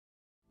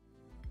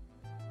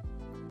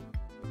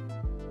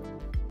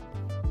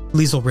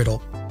Liesl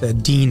Riddle, the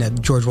dean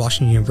at George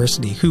Washington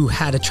University, who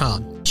had a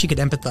child. She could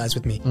empathize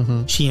with me.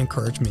 Mm-hmm. She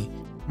encouraged me.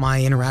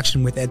 My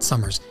interaction with Ed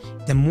Summers,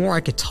 the more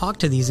I could talk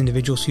to these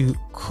individuals who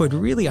could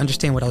really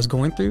understand what I was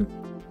going through,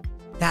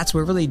 that's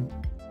what really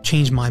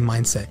changed my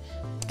mindset.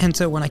 And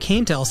so when I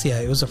came to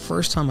LCI, it was the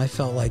first time I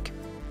felt like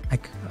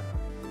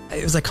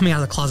it was like coming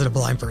out of the closet a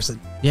blind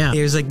person. Yeah.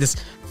 It was like this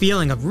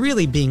feeling of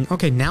really being,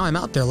 okay, now I'm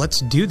out there,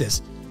 let's do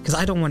this. Because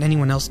I don't want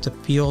anyone else to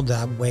feel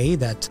that way,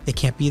 that they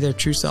can't be their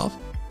true self.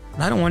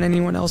 And I don't want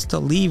anyone else to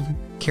leave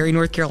Cary,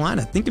 North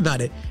Carolina. Think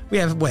about it. We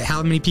have,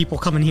 how many people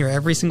come in here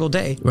every single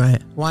day?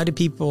 Right. Why do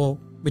people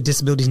with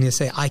disabilities need to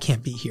say, I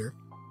can't be here?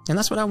 And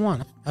that's what I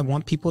want. I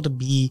want people to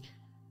be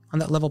on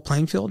that level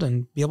playing field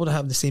and be able to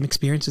have the same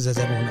experiences as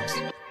everyone else.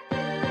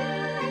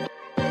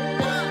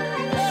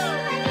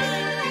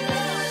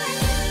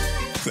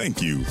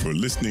 Thank you for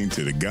listening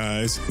to the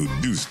Guys Who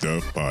Do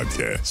Stuff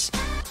podcast.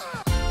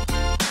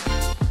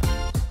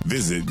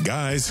 Visit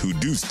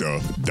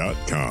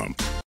guyswhodostuff.com.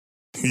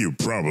 You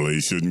probably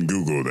shouldn't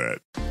Google that.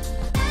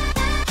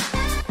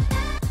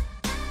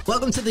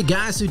 Welcome to the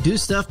Guys Who Do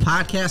Stuff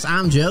podcast.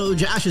 I'm Joe.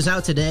 Josh is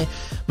out today,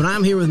 but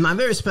I'm here with my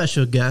very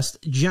special guest,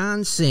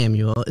 John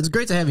Samuel. It's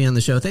great to have you on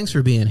the show. Thanks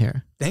for being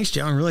here. Thanks,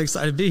 Joe. I'm really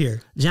excited to be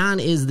here. John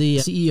is the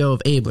CEO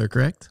of Abler,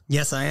 correct?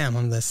 Yes, I am.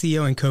 I'm the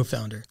CEO and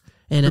co-founder.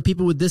 And for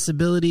people with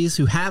disabilities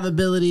who have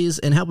abilities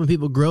and helping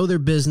people grow their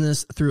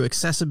business through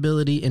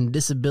accessibility and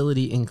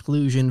disability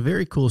inclusion.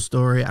 Very cool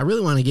story. I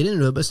really want to get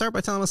into it, but start by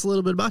telling us a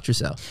little bit about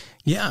yourself.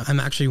 Yeah, I'm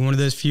actually one of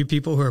those few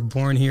people who are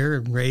born here,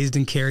 raised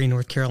in Cary,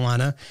 North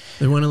Carolina.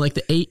 They're one of like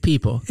the 8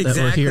 people that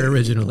were here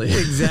originally.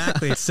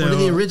 Exactly. So, one of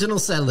the original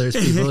settlers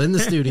people in the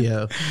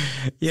studio.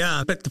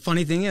 Yeah, but the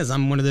funny thing is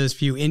I'm one of those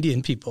few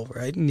Indian people,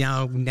 right?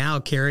 Now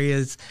Cary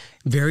is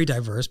very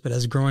diverse, but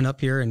as growing up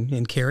here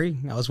in Cary,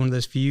 I was one of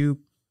those few.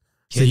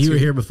 So you were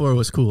here before it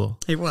was cool.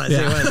 It was,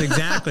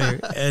 exactly.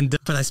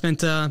 But I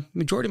spent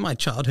majority of my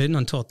childhood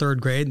until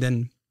 3rd grade.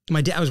 Then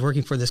my dad was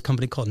working for this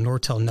company called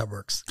Nortel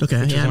Networks.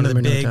 Okay. Which is one of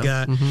the big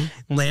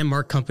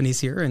landmark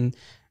companies here. And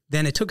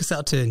then it took us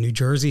out to New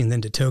Jersey and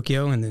then to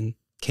Tokyo and then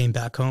came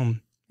back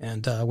home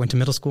and went to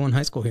middle school and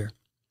high school here.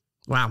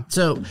 Wow.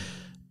 So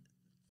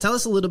tell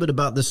us a little bit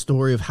about the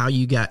story of how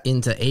you got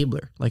into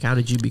Abler. Like, how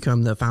did you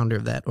become the founder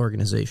of that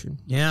organization?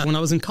 Yeah. When I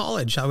was in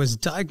college, I was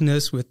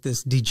diagnosed with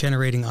this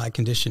degenerating eye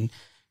condition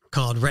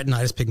called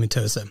retinitis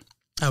pigmentosa.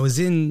 I was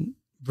in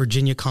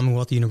Virginia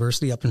Commonwealth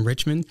University up in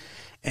Richmond,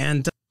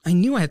 and I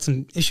knew I had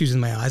some issues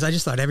in my eyes. I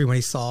just thought everybody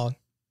saw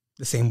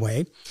the same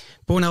way.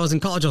 But when I was in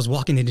college, I was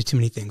walking into too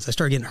many things. I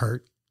started getting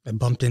hurt. I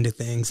bumped into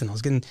things, and I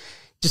was getting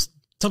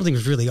something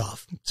was really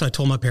off. So I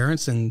told my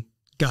parents and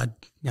got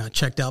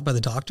checked out by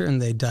the doctor,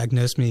 and they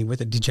diagnosed me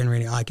with a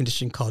degenerating eye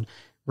condition called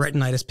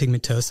retinitis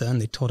pigmentosa,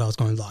 and they told I was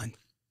going blind.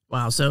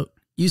 Wow. So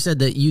you said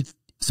that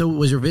so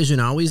was your vision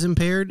always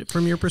impaired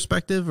from your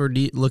perspective, or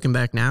looking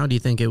back now, do you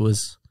think it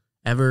was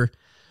ever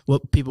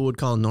what people would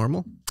call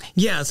normal?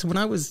 Yeah. So when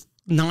I was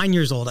 9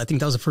 years old, I think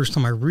that was the first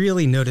time I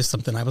really noticed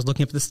something. I was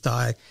looking up at the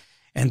sky,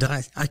 and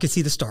I could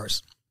see the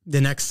stars. The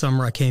next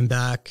summer, I came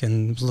back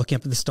and was looking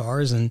up at the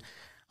stars, and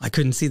I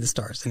couldn't see the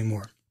stars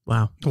anymore.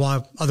 Wow.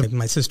 Well,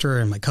 my sister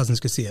and my cousins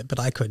could see it, but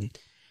I couldn't.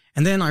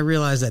 And then I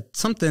realized that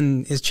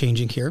something is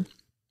changing here.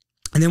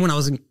 And then when I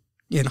was in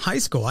high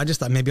school, I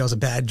just thought maybe I was a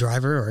bad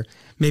driver, or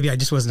maybe I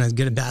just wasn't as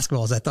good at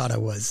basketball as I thought I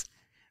was.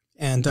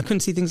 And I couldn't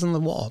see things on the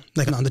wall,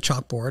 like on the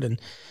chalkboard.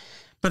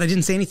 But I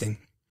didn't say anything.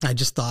 I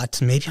just thought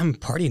maybe I'm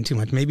partying too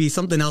much. Maybe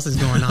something else is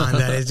going on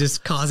that is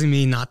just causing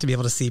me not to be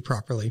able to see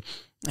properly.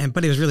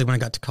 But it was really when I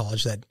got to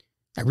college that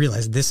I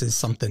realized this is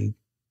something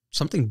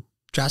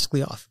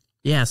drastically off.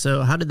 Yeah.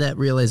 So how did that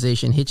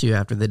realization hit you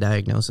after the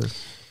diagnosis?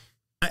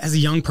 As a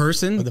young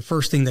person, the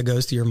first thing that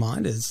goes to your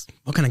mind is,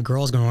 what kind of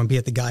girl is going to want to be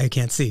at the guy who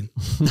can't see?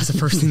 That's the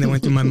first thing that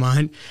went through my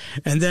mind.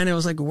 And then it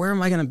was like, where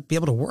am I going to be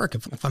able to work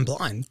if I'm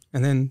blind?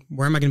 And then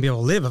where am I going to be able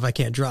to live if I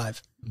can't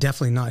drive?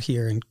 Definitely not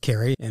here in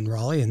Cary and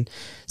Raleigh. And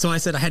so I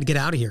said I had to get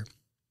out of here.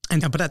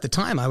 But at the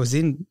time I was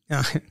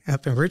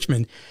up in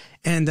Richmond,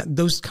 and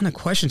those kind of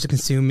questions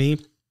consumed me,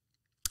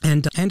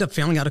 and I ended up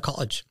failing out of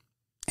college.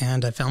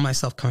 And I found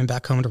myself coming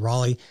back home to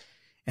Raleigh,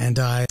 and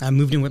I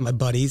moved in with my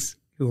buddies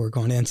who were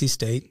going to NC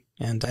State.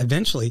 And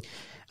eventually,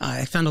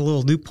 I found a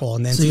little loophole.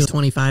 And then, so you're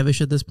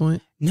 25-ish at this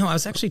point? No, I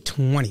was actually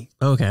 20.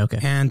 Okay.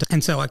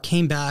 And so I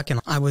came back,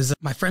 and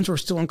my friends were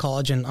still in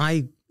college, and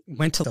I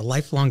went to the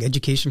lifelong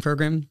education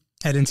program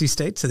at NC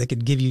State, so they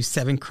could give you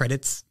 7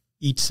 credits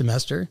each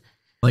semester.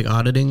 Like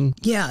auditing?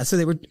 Yeah. So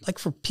they were like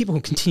for people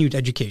who continued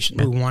education,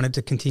 who wanted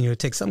to continue to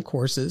take some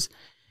courses.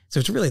 So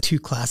it's really 2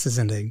 classes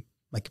and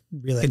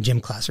a gym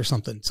class or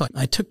something. So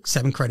I took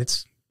 7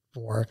 credits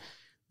for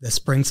the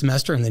spring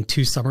semester, and then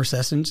 2 summer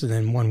sessions, and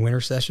then 1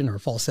 winter session or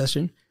fall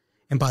session.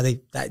 And by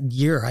that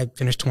year, I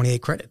finished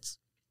 28 credits.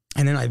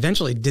 And then I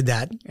eventually did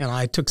that, and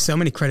I took so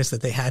many credits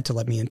that they had to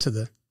let me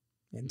into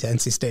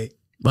NC State.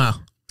 Wow.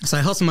 So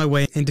I hustled my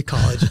way into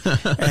college,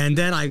 and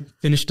then I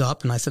finished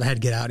up, and I said I had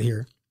to get out of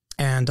here.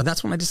 And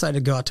that's when I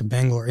decided to go out to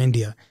Bangalore,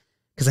 India,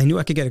 because I knew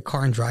I could get a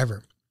car and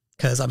driver.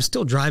 because I was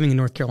still driving in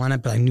North Carolina,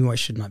 but I knew I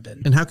should not have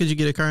been. And how could you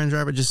get a car and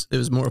drive it? Just, it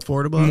was more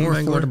affordable? More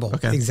affordable.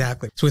 Okay.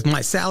 Exactly. So with my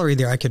salary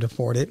there, I could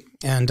afford it.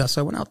 And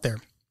so I went out there.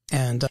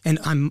 And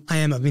I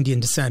am of Indian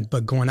descent,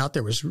 but going out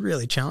there was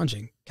really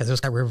challenging because it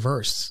was kind of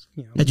reverse.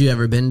 You know. Had you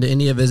ever been to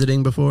India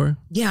visiting before?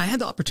 Yeah, I had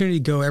the opportunity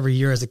to go every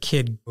year as a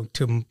kid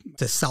to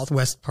the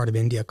southwest part of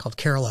India called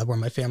Kerala, where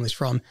my family's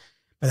from.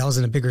 But that was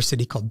in a bigger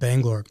city called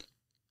Bangalore.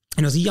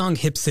 And it was a young,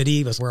 hip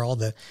city. It was where all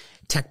the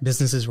tech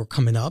businesses were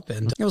coming up.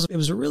 And it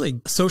was a really,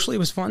 socially it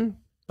was fun,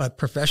 but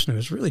professionally it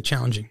was really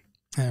challenging.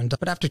 And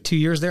but after 2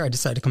 years there, I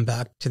decided to come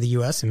back to the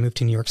U.S. and move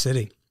to New York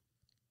City.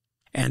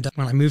 And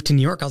when I moved to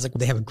New York, I was like,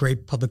 they have a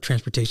great public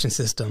transportation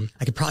system.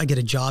 I could probably get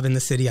a job in the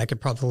city. I could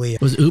probably...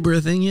 Was Uber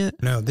a thing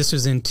yet? No, this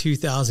was in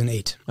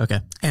 2008. Okay.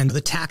 And the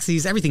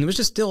taxis, everything, it was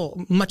just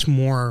still much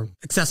more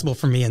accessible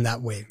for me in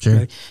that way.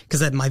 Sure.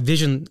 Because my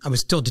vision, I was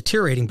still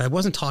deteriorating, but I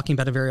wasn't talking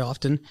about it very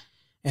often.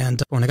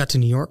 And when I got to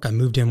New York, I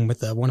moved in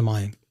with one of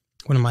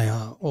my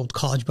old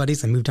college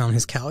buddies. I moved down on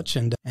his couch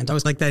and I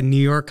was like that New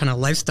York kind of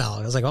lifestyle.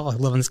 I was like, oh, I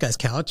live on this guy's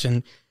couch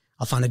and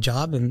I'll find a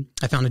job. And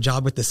I found a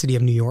job with the city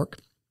of New York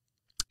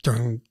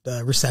during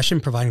the recession,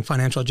 providing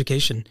financial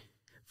education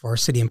for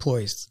city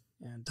employees.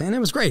 And it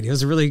was great. It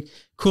was a really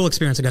cool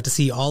experience. I got to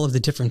see all of the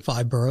different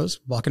 5 boroughs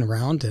walking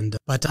around.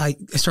 But I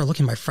started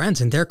looking at my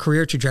friends and their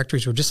career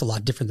trajectories were just a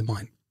lot different than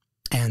mine.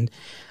 And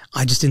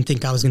I just didn't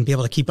think I was going to be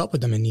able to keep up with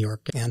them in New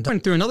York. And I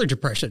went through another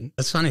depression.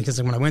 That's funny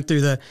because when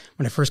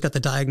I first got the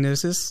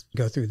diagnosis,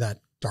 go through that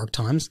dark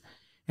times.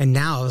 And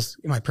now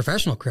in my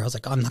professional career, I was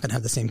like, I'm not going to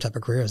have the same type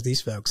of career as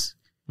these folks.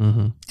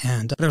 Mm-hmm.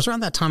 And it was around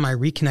that time I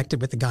reconnected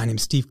with a guy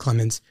named Steve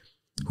Clemens,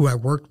 who I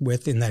worked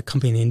with in that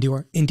company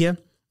in India.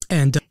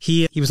 And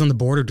he was on the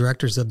board of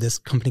directors of this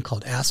company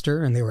called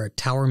Aster, and they were a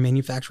tower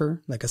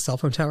manufacturer, like a cell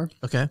phone tower.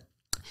 Okay.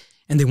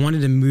 And they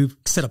wanted to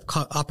set up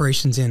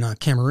operations in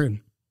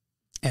Cameroon.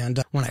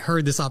 And when I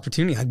heard this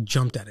opportunity, I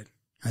jumped at it.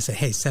 I said,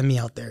 hey, send me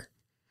out there.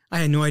 I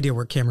had no idea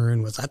where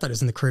Cameroon was. I thought it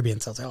was in the Caribbean.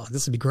 So I was like, oh,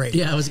 this would be great.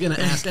 Yeah, I was going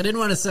to ask. I didn't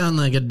want to sound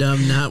like a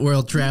dumb, not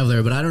world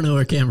traveler, but I don't know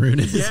where Cameroon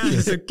is. Yeah,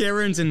 so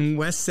Cameroon's in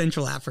West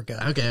Central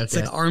Africa. Okay. It's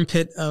like the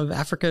armpit of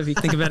Africa, if you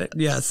think about it.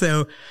 Yeah,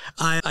 so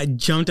I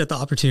jumped at the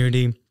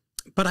opportunity,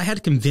 but I had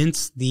to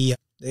convince the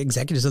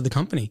executives of the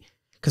company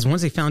because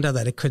once they found out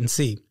that I couldn't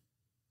see,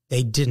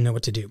 they didn't know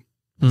what to do.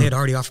 They had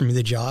already offered me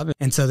the job.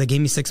 And so they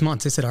gave me 6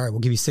 months. They said, all right, we'll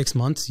give you 6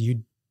 months.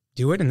 You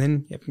do it. And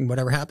then if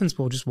whatever happens,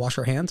 we'll just wash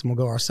our hands and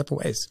we'll go our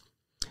separate ways.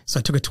 So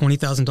I took a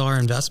 $20,000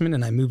 investment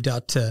and I moved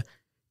out to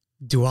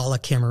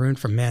Douala, Cameroon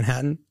from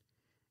Manhattan.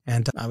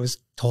 And I was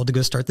told to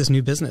go start this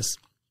new business.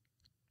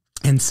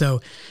 And so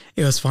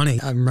it was funny.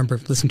 I remember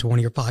listening to one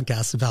of your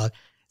podcasts about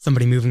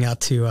somebody moving out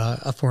to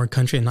a foreign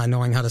country and not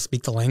knowing how to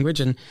speak the language.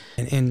 And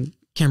in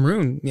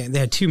Cameroon, they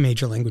had 2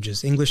 major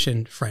languages, English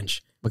and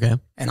French. Okay.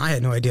 And I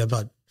had no idea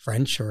about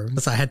French, so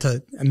I had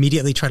to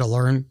immediately try to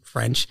learn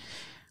French.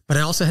 But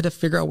I also had to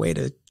figure out a way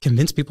to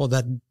convince people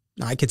that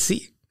I could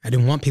see. I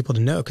didn't want people to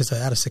know because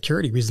out of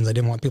security reasons, I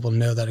didn't want people to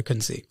know that I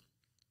couldn't see.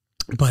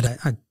 But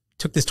I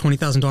took this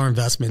 $20,000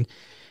 investment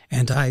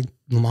and I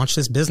launched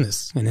this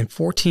business. And in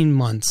 14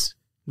 months,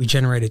 we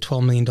generated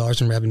 $12 million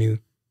in revenue,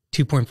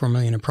 $2.4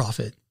 million in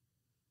profit.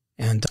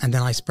 And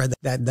then I spread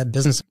that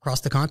business across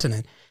the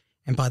continent.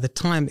 And by the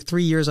time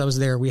 3 years I was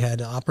there, we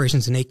had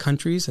operations in 8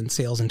 countries and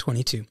sales in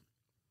 22.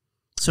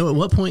 So at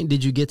what point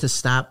did you get to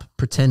stop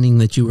pretending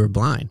that you were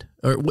blind?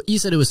 Or you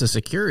said it was a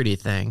security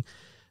thing.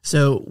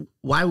 So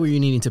why were you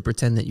needing to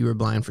pretend that you were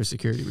blind for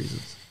security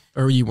reasons?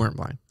 Or you weren't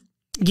blind?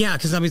 Yeah,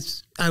 because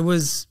I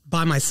was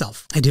by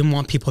myself. I didn't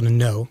want people to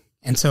know.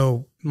 And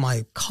so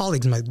my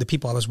colleagues, the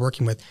people I was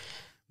working with,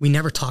 we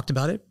never talked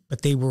about it,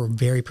 but they were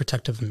very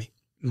protective of me.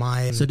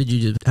 So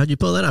how'd you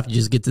pull that off? You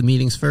just get to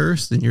meetings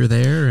first and you're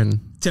there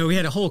So we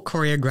had a whole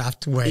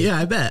choreographed way. Yeah,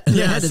 I bet.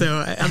 Yeah.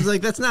 I was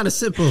like, that's not a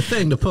simple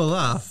thing to pull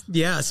off.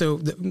 Yeah. So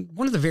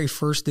one of the very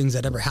first things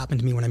that ever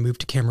happened to me when I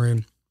moved to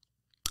Cameroon,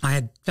 I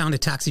had found a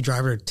taxi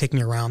driver to take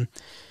me around,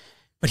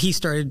 but he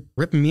started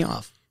ripping me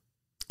off.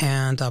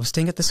 And I was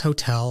staying at this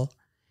hotel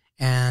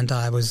and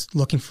I was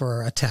looking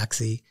for a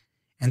taxi.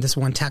 And this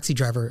one taxi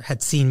driver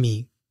had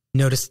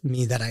noticed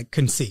me that I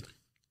couldn't see.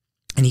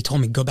 And he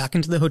told me, go back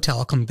into the hotel.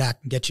 I'll come back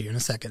and get you in a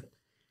second.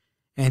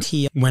 And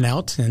he went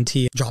out and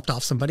he dropped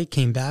off somebody,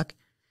 came back.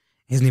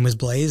 His name was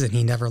Blaze and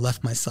he never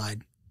left my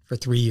side for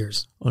 3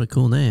 years. What a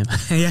cool name.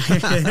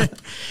 Yeah.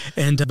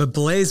 But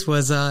Blaze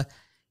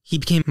he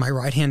became my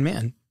right-hand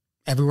man.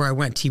 Everywhere I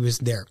went, he was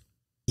there.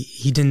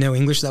 He didn't know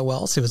English that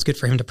well, so it was good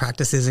for him to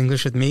practice his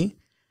English with me.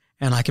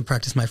 And I could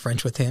practice my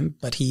French with him.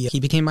 But he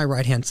became my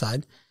right-hand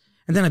side.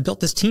 And then I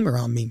built this team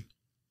around me.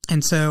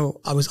 And so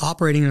I was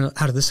operating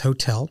out of this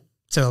hotel.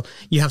 So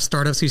you have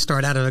startups who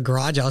start out of a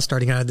garage. I was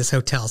starting out of this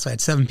hotel. So I had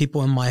 7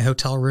 people in my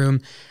hotel room.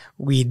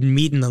 We'd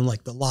meet in the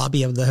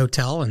lobby of the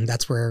hotel, and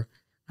that's where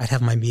I'd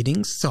have my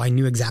meetings. So I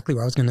knew exactly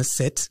where I was going to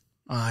sit.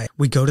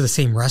 We'd go to the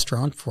same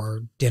restaurant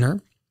for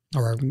dinner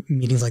or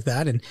meetings like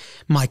that. And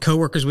my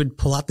coworkers would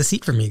pull out the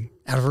seat for me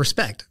out of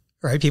respect,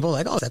 right? People were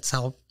like, oh, that's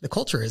how the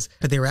culture is.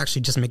 But they were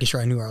actually just making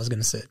sure I knew where I was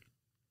going to sit.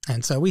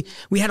 And so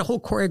we had a whole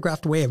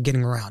choreographed way of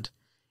getting around.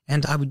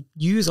 And I would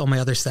use all my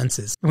other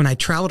senses. When I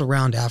traveled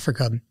around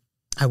Africa,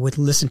 I would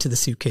listen to the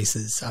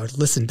suitcases. I would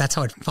listen. That's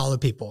how I'd follow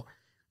people.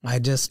 I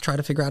just try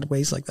to figure out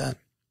ways like that.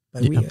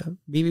 But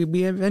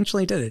we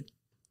eventually did it.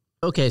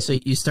 Okay, so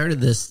you started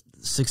this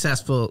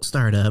successful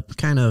startup,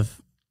 kind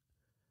of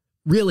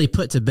really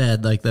put to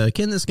bed, like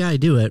can this guy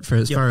do it for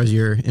as far as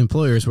your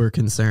employers were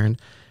concerned?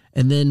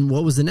 And then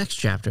what was the next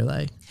chapter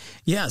like?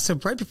 Yeah, so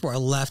right before I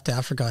left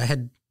Africa,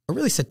 I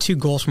really set 2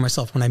 goals for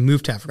myself when I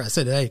moved to Africa. I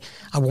said, hey,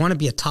 I want to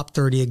be a top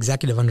 30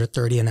 executive under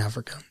 30 in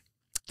Africa.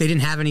 They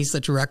didn't have any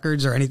such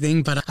records or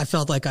anything, but I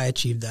felt like I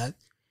achieved that.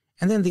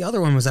 And then the other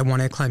one was I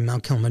wanted to climb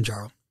Mount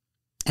Kilimanjaro.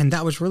 And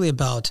that was really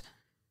about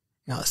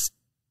kind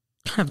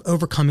of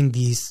overcoming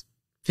these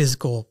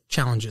physical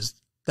challenges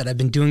that I've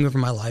been doing over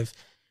my life,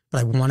 but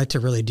I wanted to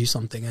really do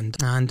something.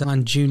 And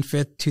on June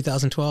 5th,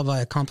 2012, I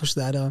accomplished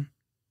that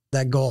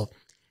goal.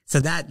 So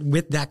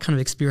with that kind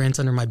of experience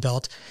under my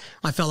belt,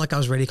 I felt like I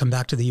was ready to come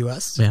back to the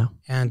U.S. Yeah.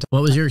 And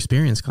what was your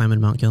experience climbing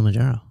Mount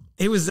Kilimanjaro?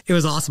 It was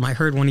awesome. I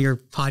heard one of your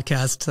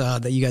podcasts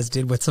that you guys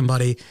did with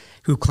somebody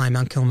who climbed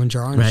Mount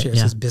Kilimanjaro and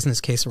shares his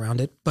business case around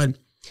it. But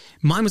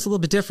mine was a little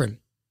bit different.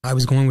 I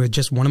was going with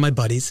just one of my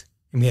buddies,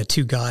 and we had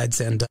 2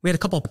 guides, and we had a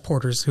couple of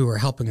porters who were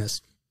helping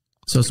us.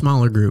 So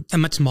smaller group. A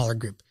much smaller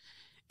group.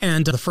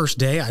 And the first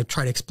day, I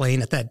tried to explain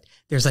that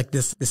there's like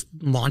this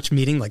launch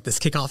meeting, like this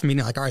kickoff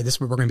meeting, like, all right, this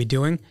is what we're going to be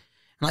doing.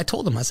 And I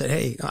told them, I said,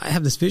 hey, I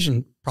have this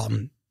vision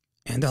problem.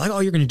 And they're like, oh,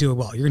 you're going to do it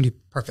well. You're going to do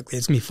it perfectly.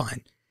 It's going to be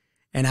fine.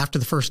 And after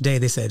the first day,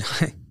 they said,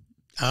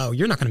 oh,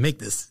 you're not going to make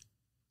this.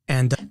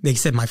 And they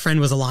said my friend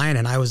was a lion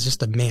and I was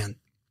just a man.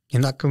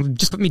 You're not going to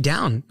just put me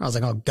down. I was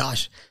like, oh,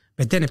 gosh.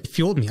 But then it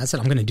fueled me. I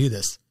said, I'm going to do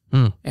this.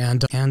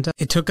 And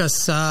it took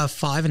us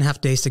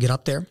 5.5 days to get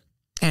up there.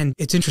 And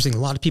it's interesting. A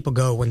lot of people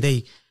go, when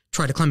they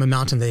try to climb a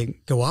mountain, they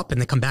go up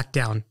and they come back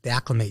down. They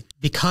acclimate.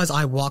 Because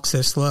I walked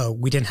so slow,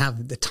 we didn't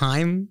have the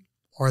time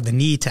or the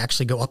need to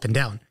actually go up and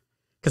down,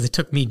 because it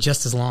took me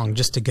just as long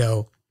just to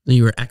go.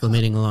 You were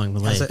acclimating along the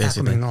way, basically.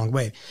 Acclimating along the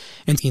way.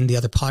 And in the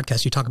other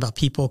podcast, you talk about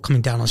people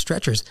coming down on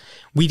stretchers.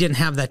 We didn't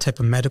have that type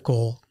of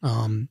medical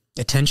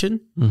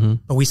attention,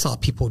 but we saw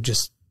people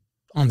just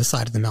on the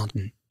side of the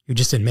mountain who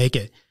just didn't make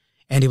it.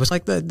 And it was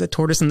like the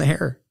tortoise and the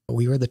hare.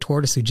 We were the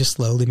tortoise who just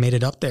slowly made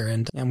it up there,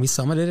 and we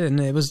summited it, and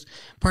it was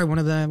probably one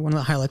of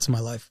the highlights of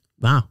my life.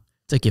 Wow.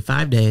 Took you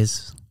 5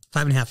 days.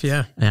 5.5,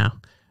 yeah. Yeah.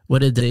 What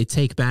did they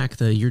take back,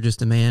 the "you're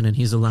just a man and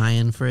he's a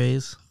lion"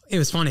 phrase? It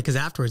was funny because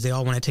afterwards they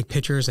all want to take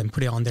pictures and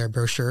put it on their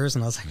brochures,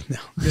 and I was like, no,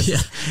 this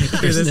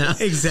is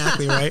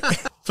exactly right.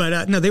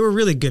 But no, they were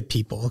really good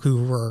people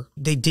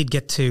they did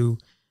get to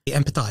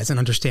empathize and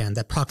understand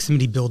that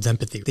proximity builds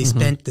empathy. They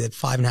spent the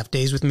 5.5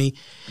 days with me,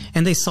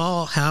 and they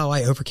saw how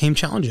I overcame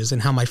challenges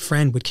and how my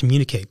friend would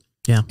communicate.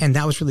 Yeah. And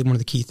that was really one of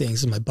the key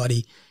things. And my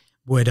buddy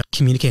would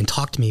communicate and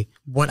talk to me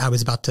what I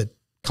was about to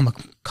come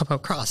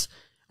across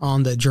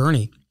on the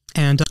journey.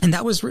 And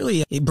that was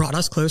really, it brought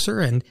us closer.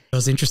 And it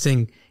was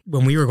interesting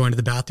when we were going to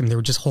the bathroom, there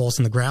were just holes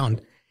in the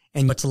ground.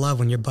 And what's love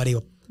when your buddy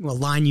will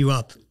line you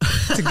up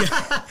to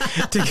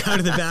go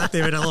to the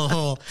bathroom in a little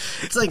hole.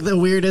 It's like the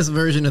weirdest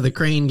version of the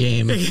crane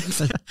game.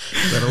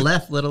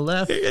 Little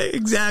left.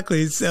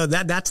 Exactly. So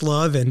that's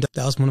love. And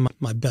that was one of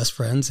my best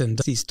friends. And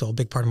he's still a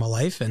big part of my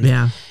life.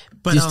 And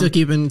but do you still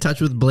keep in touch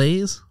with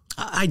Blaze?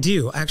 I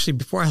do. Actually,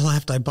 before I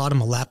left, I bought him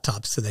a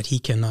laptop so that he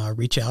can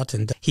reach out,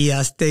 and he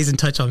stays in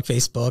touch on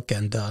Facebook.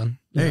 And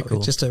very cool.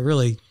 It's just a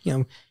really,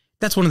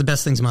 that's one of the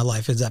best things in my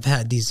life is I've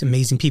had these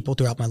amazing people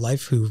throughout my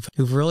life who've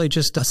really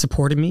just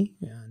supported me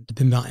and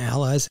been my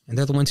allies, and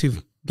they're the ones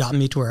who've gotten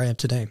me to where I am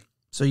today.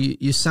 So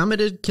you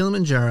summited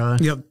Kilimanjaro.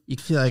 Yep. You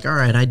feel like, all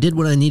right, I did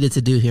what I needed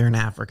to do here in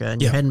Africa,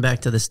 and you're heading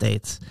back to the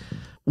States.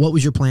 What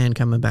was your plan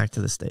coming back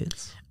to the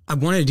States? I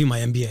wanted to do my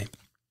MBA.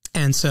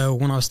 And so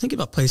when I was thinking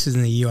about places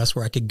in the U.S.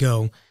 where I could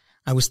go,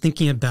 I was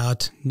thinking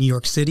about New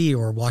York City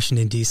or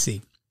Washington,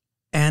 D.C.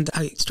 And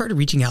I started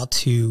reaching out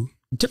to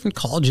different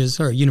colleges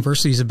or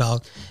universities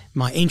about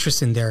my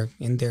interest in their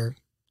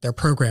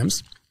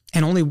programs.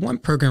 And only one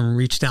program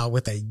reached out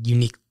with a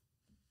unique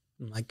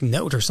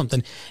note or something.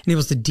 And it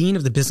was the dean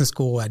of the business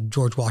school at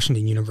George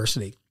Washington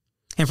University.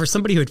 And for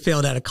somebody who had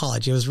failed out of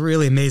college, it was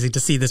really amazing to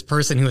see this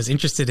person who was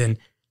interested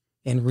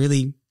in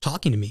really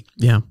talking to me.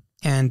 Yeah.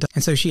 And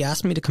so she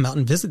asked me to come out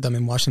and visit them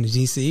in Washington,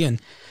 D.C. And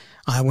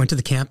I went to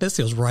the campus.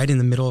 It was right in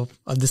the middle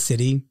of the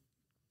city,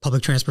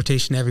 public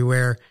transportation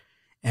everywhere.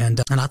 And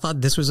I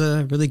thought this was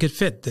a really good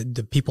fit.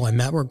 The people I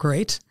met were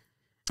great.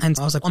 And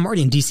I was like, I'm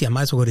already in D.C. I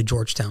might as well go to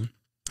Georgetown.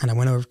 And I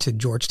went over to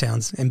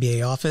Georgetown's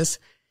MBA office.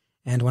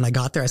 And when I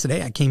got there, I said,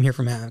 hey, I came here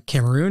from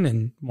Cameroon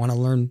and want to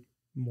learn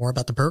more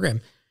about the program.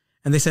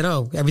 And they said,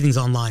 oh, everything's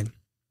online.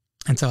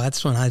 And so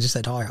that's when I just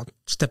said, oh, I'll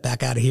step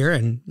back out of here.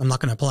 And I'm not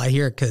going to apply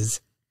here because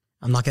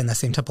I'm not getting that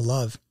same type of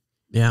love.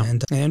 Yeah.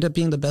 And it ended up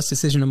being the best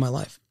decision of my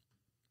life.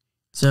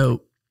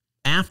 So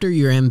after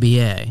your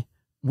MBA,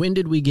 when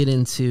did we get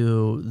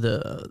into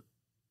the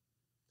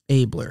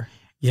Abler?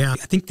 Yeah,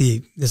 I think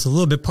there's a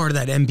little bit part of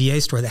that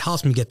MBA story that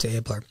helps me get to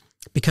Abler.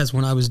 Because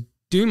when I was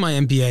doing my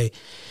MBA,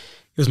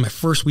 It was my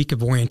first week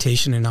of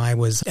orientation, and I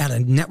was at a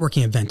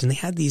networking event, and they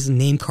had these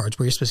name cards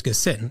where you're supposed to go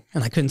sit,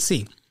 and I couldn't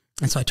see.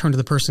 And so I turned to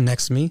the person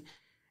next to me,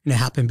 and it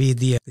happened to be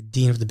the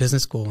dean of the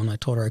business school, and I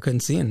told her I couldn't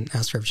see and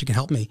asked her if she could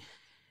help me.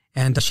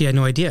 And she had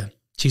no idea.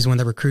 She's the one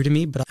that recruited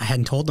me, but I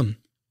hadn't told them.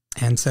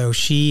 And so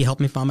she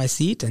helped me find my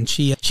seat, and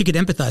she could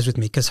empathize with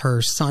me because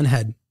her son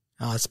had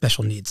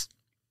special needs.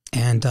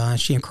 And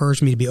she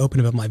encouraged me to be open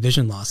about my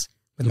vision loss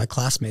with my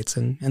classmates,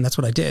 and that's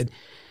what I did.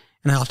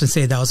 And I often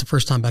say that was the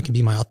first time I could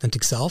be my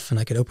authentic self and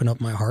I could open up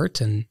my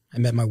heart. And I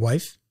met my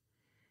wife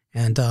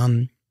and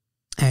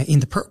in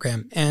the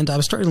program, and I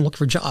was starting to look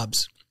for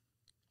jobs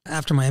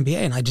after my MBA,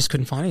 and I just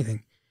couldn't find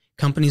anything.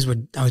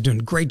 I was doing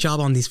a great job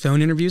on these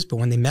phone interviews, but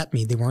when they met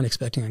me, they weren't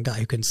expecting a guy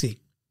who couldn't see.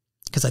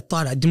 Because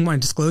I didn't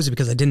want to disclose it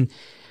because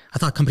I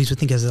thought companies would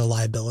think it as a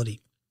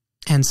liability.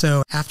 And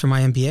so after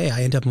my MBA,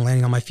 I ended up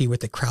landing on my feet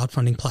with a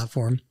crowdfunding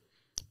platform.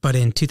 But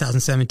in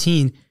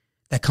 2017,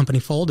 that company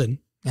folded,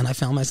 and I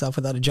found myself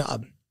without a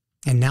job.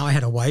 And now I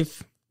had a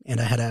wife, and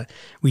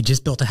we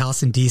just built a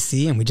house in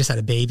DC, and we just had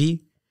a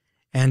baby.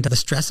 And the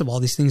stress of all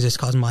these things just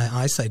caused my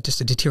eyesight just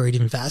to deteriorate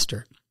even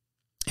faster.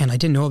 And I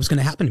didn't know what was going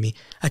to happen to me.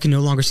 I can no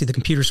longer see the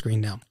computer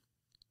screen now.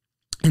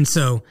 And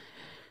so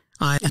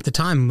at the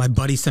time, my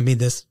buddy sent me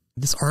this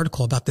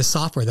article about this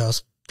software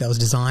that was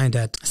designed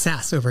at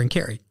SAS over in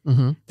Cary.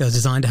 Mm-hmm. That was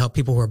designed to help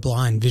people who are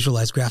blind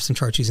visualize graphs and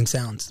charts using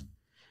sounds.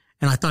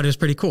 And I thought it was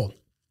pretty cool.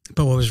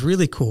 But what was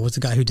really cool was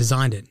the guy who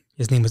designed it.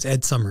 His name was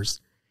Ed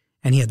Summers.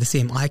 And he had the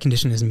same eye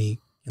condition as me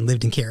and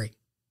lived in Cary,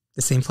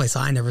 the same place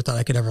I never thought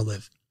I could ever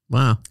live.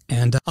 Wow.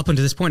 And up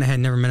until this point, I had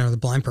never met another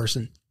blind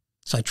person.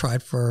 So I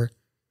tried for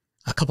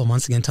a couple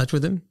months to get in touch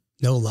with him.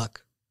 No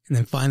luck. And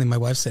then finally my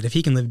wife said, if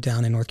he can live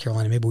down in North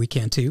Carolina, maybe we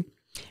can too.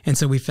 And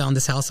so we found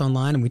this house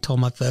online and we told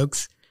my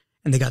folks,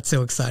 and they got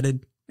so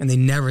excited, and they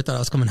never thought I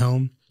was coming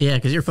home. Yeah,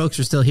 because your folks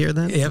are still here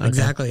then? Yeah, okay.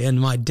 Exactly. And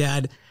my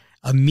dad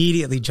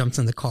immediately jumps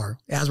in the car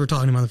as we're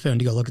talking to him on the phone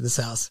to go look at this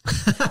house.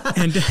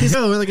 And he's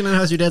we're looking at the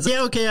house. Your dad's like,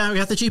 yeah, okay, I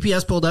got the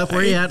GPS pulled up.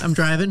 Where are you at? I'm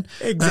driving.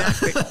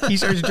 Exactly. He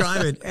starts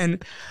driving,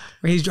 and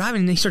when he's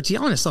driving, and he starts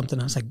yelling at something.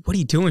 I was like, what are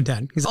you doing,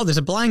 Dad? He's like, oh, there's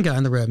a blind guy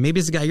on the road. Maybe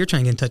it's the guy you're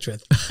trying to get in touch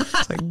with.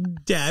 It's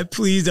like, Dad,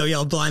 please don't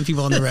yell at blind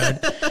people on the road.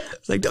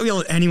 It's like, don't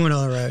yell at anyone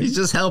on the road. He's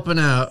just helping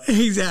out.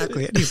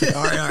 Exactly. And he's like,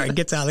 all right.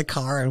 Gets out of the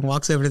car and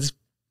walks over to this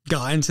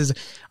guy and says,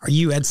 are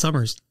you Ed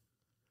Summers?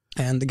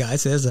 And the guy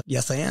says,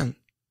 yes, I am.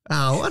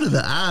 Oh, what are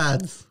the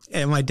odds?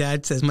 And my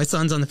dad says, my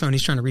son's on the phone.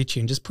 He's trying to reach you,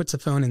 and just puts the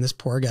phone in this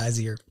poor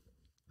guy's ear.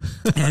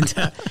 And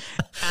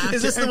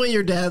is this the way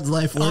your dad's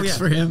life works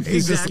for him?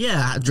 He's exactly.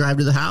 Just, drive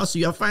to the house.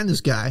 You got to find this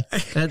guy.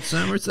 Ed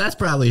Summers. That's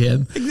probably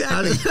him.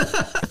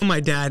 Exactly. My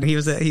dad, he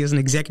was an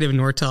executive in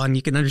Nortel, and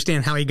you can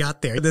understand how he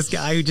got there. This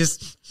guy who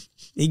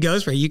he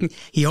goes for it.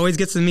 He always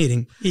gets the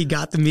meeting. He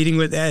got the meeting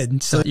with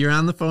Ed. So you're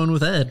on the phone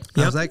with Ed.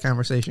 How's that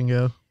conversation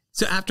go?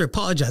 So after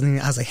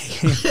apologizing, I was like,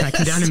 hey, can I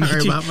come down and meet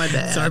you? Sorry about my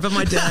dad. Sorry about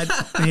my dad.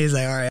 And he's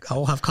like, all right,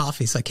 I'll have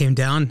coffee. So I came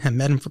down and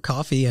met him for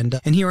coffee. And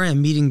here I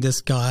am meeting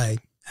this guy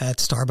at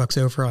Starbucks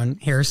over on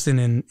Harrison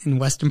and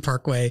Weston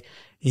Parkway.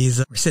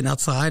 We're sitting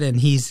outside,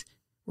 and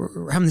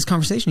we're having this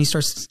conversation. He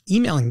starts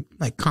emailing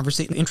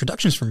conversation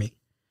introductions for me.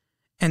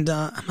 And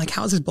I'm like,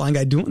 how is this blind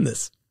guy doing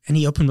this? And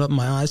he opened up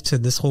my eyes to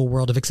this whole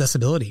world of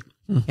accessibility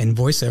and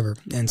voiceover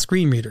and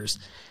screen readers.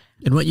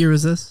 And what year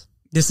was this?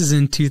 This is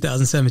in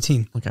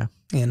 2017. Okay.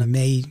 And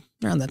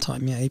around that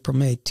time, April,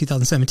 May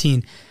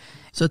 2017.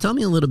 So tell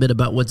me a little bit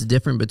about what's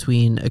different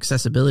between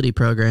accessibility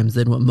programs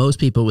than what most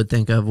people would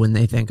think of when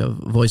they think of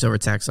voice over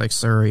text like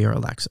Siri or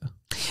Alexa.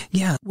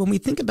 Yeah. When we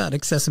think about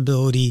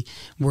accessibility,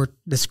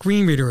 the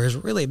screen reader is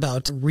really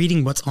about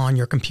reading what's on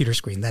your computer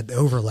screen, that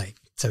overlay.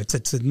 So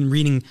it's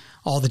reading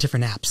all the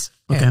different apps.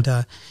 Okay. And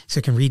so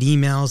it can read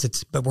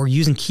emails. But we're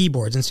using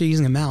keyboards. Instead of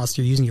using a mouse,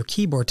 you're using your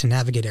keyboard to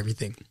navigate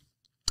everything.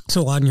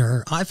 So on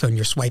your iPhone,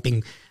 you're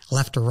swiping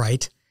left or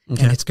right,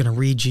 and it's going to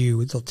read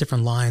you the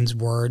different lines,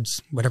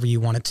 words, whatever you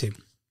want it to.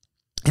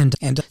 And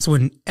so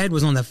when Ed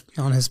was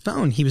on his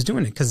phone, he was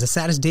doing it because the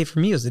saddest day for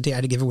me was the day I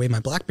had to give away my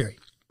BlackBerry.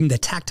 The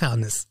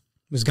tactileness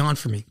was gone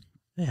for me.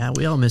 Yeah,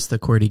 we all miss the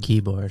QWERTY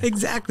keyboard.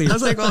 Exactly. I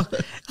was like, well,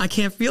 I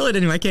can't feel it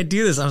anymore. I can't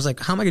do this. I was like,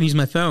 how am I going to use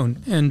my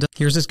phone? And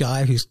here's this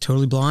guy who's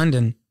totally blind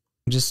and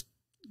just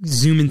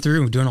zooming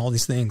through, doing all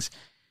these things.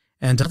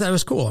 And I thought it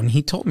was cool. And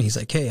he told me, he's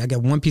like, hey, I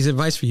got one piece of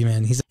advice for you,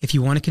 man. He's like, if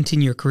you want to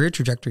continue your career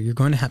trajectory, you're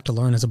going to have to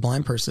learn as a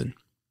blind person.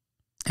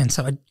 And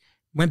so I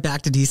went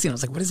back to DC and I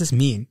was like, what does this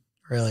mean?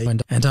 Really?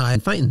 And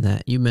I'm fighting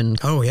that. You've been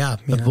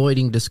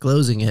avoiding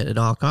disclosing it at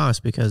all costs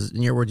because,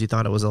 in your words, you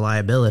thought it was a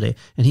liability.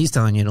 And he's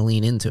telling you to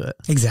lean into it.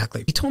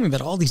 Exactly. He told me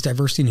about all these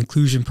diversity and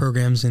inclusion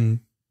programs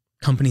and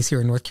companies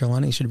here in North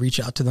Carolina. You should reach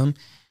out to them.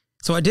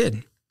 So I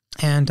did.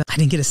 And I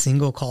didn't get a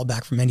single call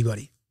back from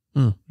anybody.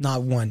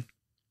 Not one.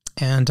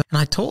 And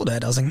I told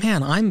Ed, I was like,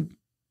 man, I'm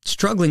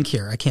struggling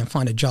here. I can't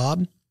find a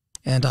job,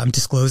 and I'm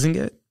disclosing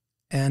it.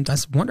 And I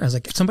was wondering, I was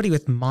like, if somebody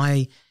with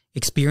my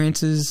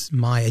experiences,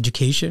 my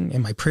education,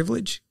 and my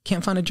privilege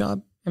can't find a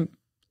job,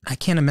 I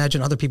can't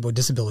imagine other people with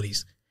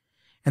disabilities.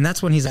 And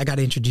that's when I got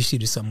to introduce you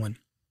to someone.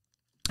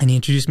 And he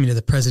introduced me to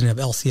the president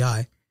of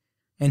LCI.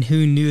 And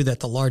who knew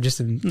that the largest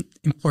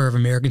employer of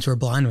Americans who are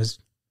blind was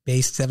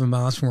based 7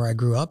 miles from where I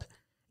grew up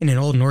in an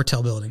old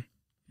Nortel building.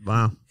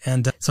 Wow.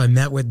 And so I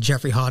met with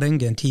Jeffrey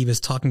Hodding, and he was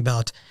talking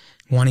about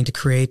wanting to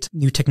create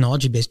new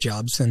technology-based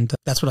jobs. And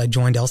that's what I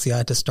joined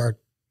LCI to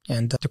start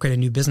and to create a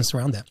new business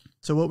around that.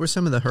 So what were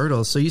some of the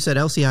hurdles? So you said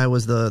LCI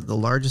was the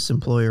largest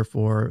employer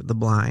for the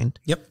blind.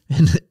 Yep.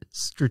 And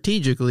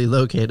strategically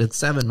located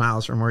 7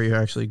 miles from where you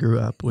actually grew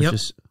up, which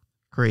is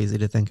crazy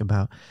to think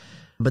about.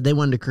 But they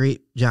wanted to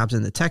create jobs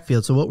in the tech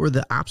field. So what were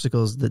the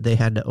obstacles that they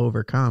had to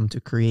overcome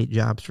to create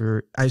jobs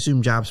for, I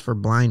assume, jobs for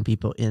blind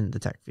people in the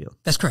tech field?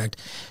 That's correct.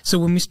 So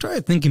when we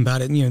started thinking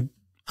about it,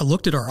 I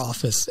looked at our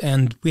office,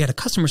 and we had a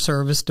customer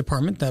service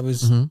department that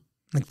was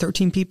like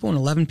 13 people, and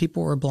 11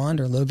 people were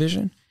blind or low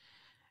vision.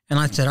 And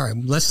I said, all right,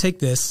 let's take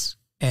this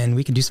and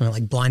we can do something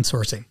like blind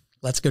sourcing.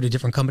 Let's go to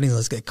different companies.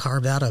 Let's get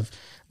carved out of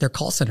their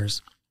call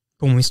centers.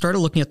 But when we started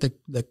looking at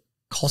the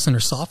call center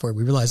software,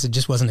 we realized it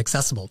just wasn't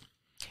accessible.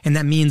 And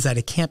that means that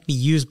it can't be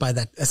used by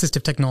that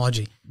assistive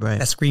technology,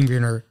 that screen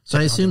reader. So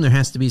I assume there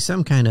has to be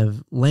some kind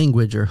of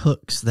language or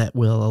hooks that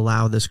will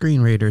allow the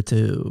screen reader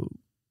to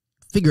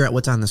figure out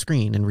what's on the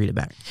screen and read it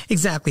back.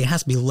 Exactly. It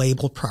has to be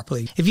labeled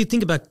properly. If you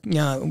think about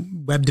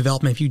web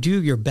development, if you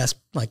do your best,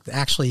 like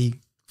actually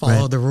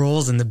follow the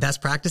rules and the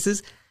best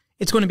practices,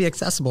 it's going to be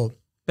accessible.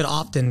 But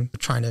often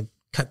trying to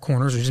cut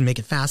corners or just make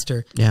it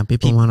faster. Yeah,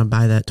 people want to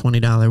buy that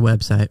 $20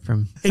 website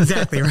from.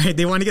 Exactly, right.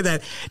 They want to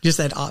get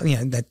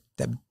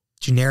that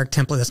generic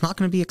template that's not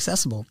going to be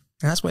accessible.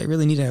 And that's why you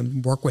really need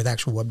to work with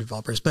actual web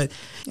developers.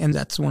 And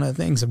that's one of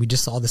the things that we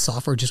just saw, the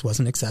software just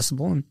wasn't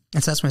accessible. And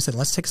so that's when I said,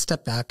 let's take a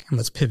step back and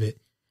let's pivot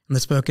and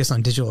let's focus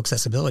on digital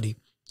accessibility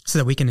so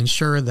that we can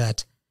ensure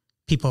that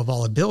people of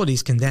all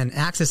abilities can then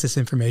access this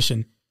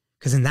information,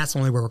 because then that's the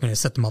only where we're going to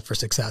set them up for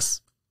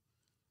success.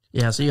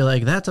 Yeah, so you're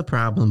like, that's a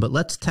problem, but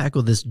let's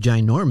tackle this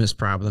ginormous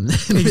problem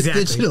with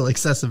digital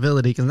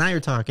accessibility, because now you're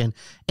talking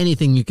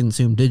anything you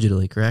consume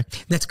digitally,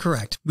 correct? That's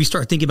correct. We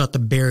start thinking about the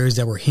barriers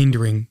that were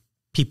hindering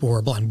people who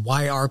are blind.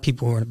 Why are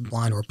people who are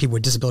blind or people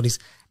with disabilities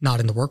not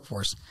in the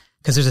workforce?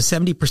 Because there's a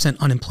 70%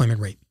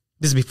 unemployment rate.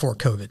 This is before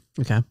COVID.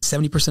 Okay.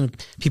 70% of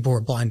people who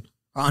are blind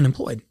are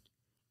unemployed.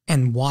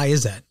 And why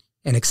is that?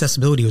 And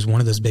accessibility was one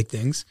of those big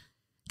things.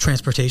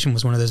 Transportation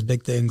was one of those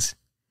big things.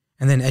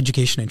 And then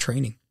education and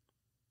training.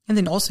 And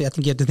then also, I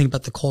think you have to think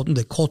about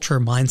the culture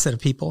mindset of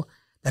people.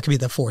 That could be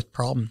the fourth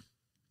problem.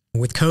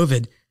 With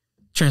COVID,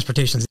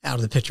 transportation is out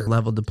of the picture.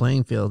 Leveled the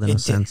playing field in a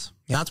sense.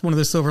 Yeah, that's one of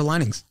the silver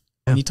linings.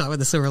 When you talk about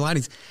the silver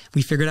linings,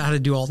 we figured out how to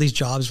do all these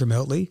jobs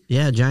remotely.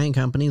 Yeah, giant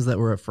companies that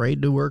were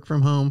afraid to work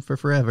from home for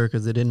forever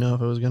because they didn't know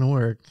if it was going to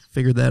work.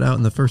 Figured that out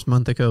in the first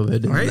month of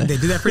COVID. Right, they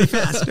did that pretty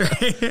fast.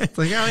 Right? It's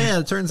like, oh yeah,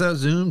 it turns out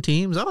Zoom,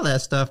 Teams, all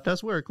that stuff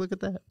does work. Look at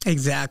that.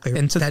 Exactly.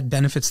 And so that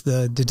benefits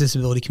the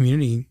disability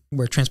community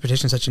where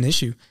transportation is such an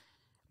issue.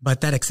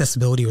 But that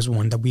accessibility was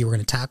one that we were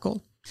going to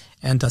tackle.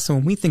 And so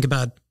when we think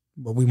about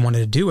what we wanted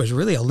to do is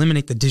really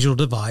eliminate the digital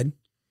divide.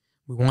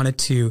 We wanted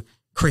to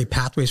create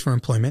pathways for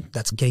employment.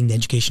 That's getting the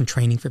education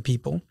training for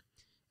people.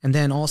 And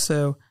then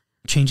also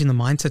changing the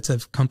mindsets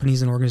of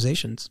companies and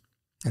organizations.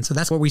 And so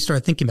that's what we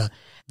started thinking about.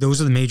 Those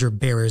are the major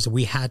barriers that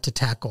we had to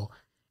tackle.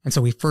 And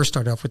so we first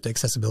started off with the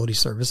accessibility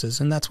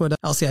services, and that's what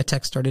LCI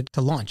Tech started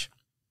to launch.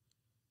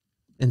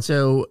 And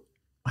so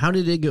how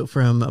did it go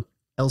from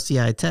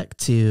LCI Tech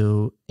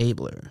to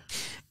Abler?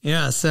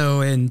 Yeah, so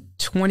in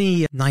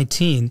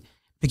 2019,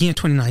 beginning of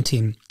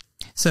 2019,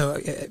 so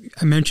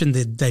I mentioned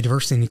the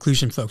diversity and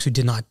inclusion folks who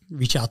did not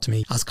reach out to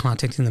me. I was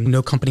contacting them.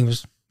 No company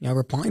was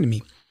replying to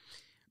me.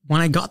 When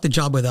I got the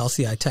job with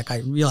LCI Tech, I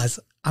realized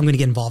I'm going to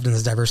get involved in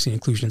this diversity and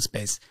inclusion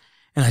space.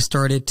 And I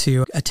started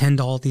to attend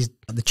all these,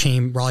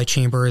 Raleigh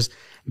Chambers,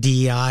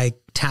 DEI,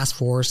 task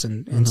force,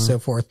 and so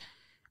forth.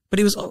 But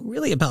it was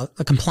really about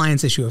a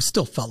compliance issue. It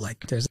still felt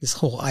like there's this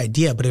whole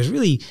idea, but it was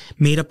really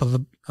made up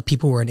of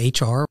people who were in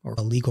HR or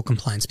a legal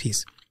compliance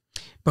piece.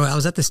 But I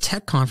was at this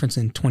tech conference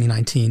in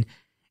 2019,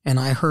 and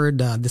I heard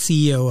the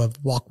CEO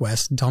of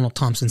WalkWest, Donald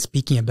Thompson,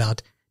 speaking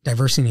about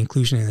diversity and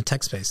inclusion in the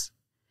tech space.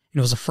 And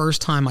it was the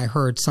first time I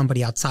heard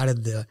somebody outside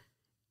of the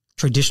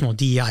traditional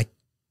DEI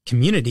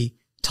community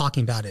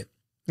talking about it,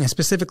 and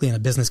specifically in a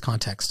business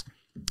context.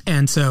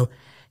 And so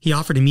he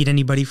offered to meet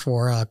anybody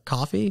for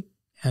coffee,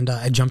 and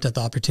I jumped at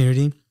the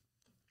opportunity.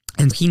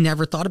 And he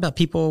never thought about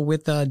people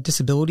with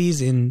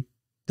disabilities in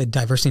the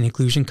diversity and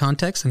inclusion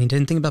context, and he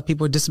didn't think about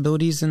people with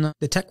disabilities in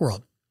the tech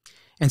world.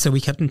 And so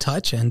we kept in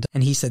touch, and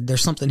he said,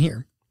 there's something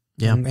here.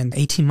 Yeah. And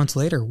 18 months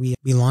later, we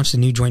launched a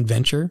new joint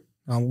venture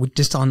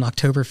just on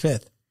October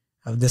 5th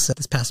of this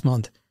past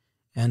month.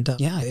 And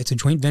it's a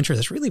joint venture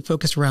that's really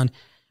focused around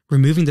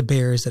removing the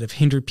barriers that have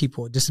hindered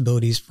people with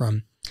disabilities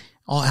from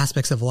all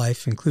aspects of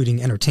life,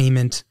 including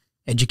entertainment,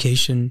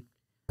 education,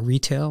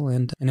 retail,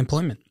 and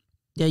employment.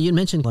 Yeah, you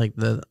mentioned like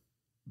the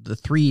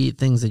three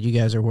things that you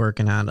guys are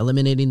working on: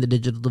 eliminating the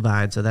digital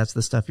divide. So that's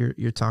the stuff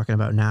you're talking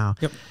about now.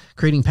 Yep.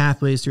 Creating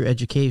pathways through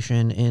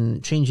education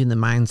and changing the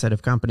mindset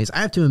of companies. I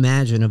have to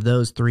imagine of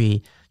those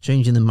three,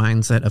 changing the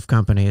mindset of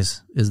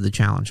companies is the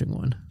challenging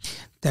one.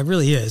 That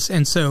really is.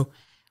 And so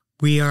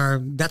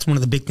That's one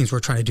of the big things we're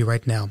trying to do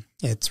right now.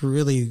 It's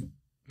really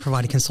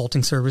providing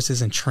consulting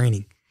services and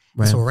training.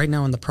 Right. So we're right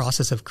now in the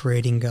process of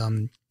creating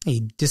a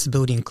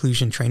disability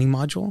inclusion training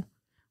module,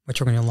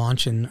 which we're going to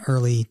launch in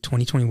early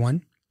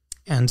 2021.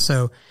 And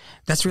so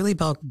that's really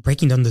about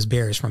breaking down those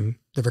barriers from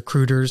the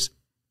recruiters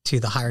to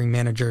the hiring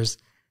managers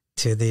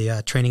to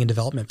the training and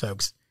development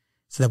folks,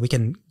 so that we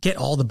can get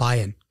all the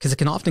buy-in, because it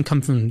can often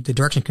come from the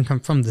direction can come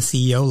from the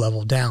CEO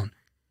level down,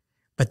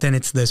 but then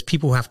it's those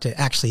people who have to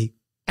actually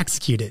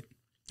execute it.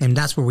 And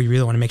that's where we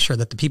really want to make sure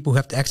that the people who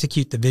have to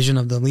execute the vision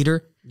of the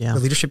leader, the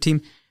leadership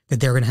team, that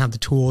they're going to have the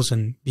tools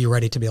and be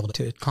ready to be able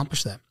to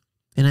accomplish that.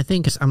 And I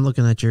think I'm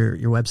looking at your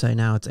website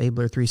now. It's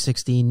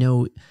Abler360,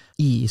 no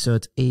E. So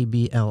it's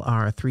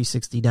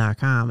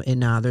ABLR360.com.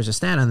 And there's a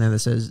stat on there that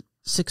says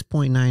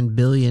 $6.9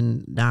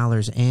 billion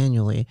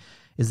annually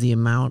is the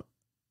amount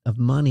of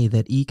money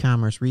that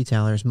e-commerce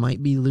retailers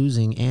might be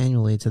losing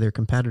annually to their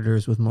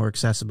competitors with more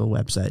accessible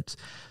websites.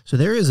 So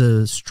there is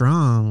a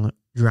strong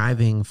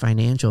driving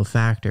financial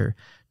factor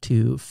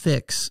to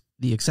fix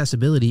the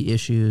accessibility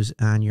issues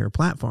on your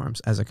platforms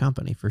as a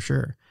company, for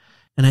sure.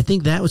 And I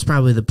think that was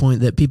probably the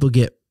point that people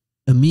get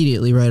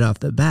immediately right off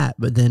the bat.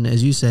 But then,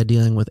 as you said,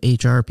 dealing with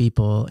HR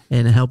people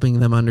and helping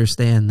them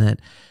understand that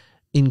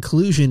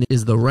inclusion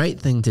is the right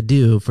thing to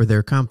do for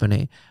their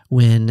company,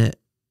 when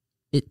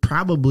it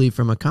probably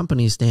from a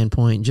company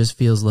standpoint just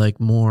feels like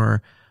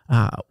more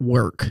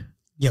work.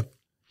 Yep.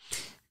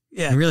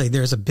 Yeah. And really,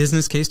 there's a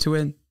business case to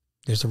it.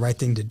 There's the right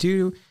thing to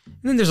do. And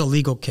then there's a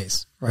legal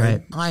case,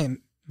 right?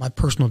 My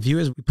personal view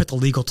is we put the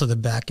legal to the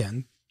back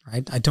end,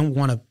 right? I don't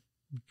want to,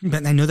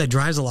 but I know that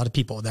drives a lot of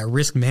people, that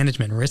risk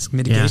management, risk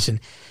mitigation.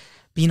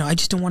 Yeah. But, I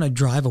just don't want to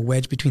drive a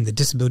wedge between the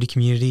disability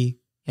community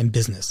and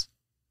business.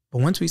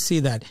 But once we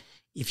see that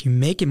if you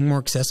make it more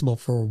accessible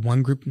for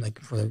one group, like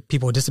for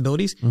people with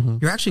disabilities,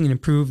 you're actually going to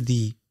improve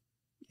the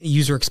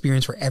user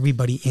experience for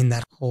everybody in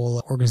that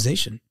whole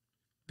organization.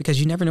 Because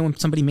you never know when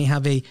somebody may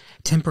have a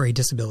temporary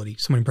disability,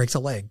 someone breaks a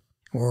leg,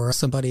 or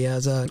somebody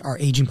has our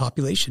aging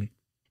population.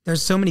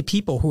 There's so many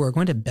people who are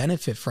going to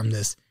benefit from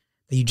this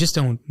that you just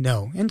don't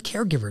know. And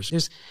caregivers.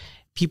 There's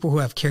people who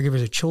have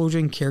caregivers of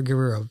children,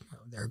 caregiver of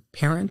their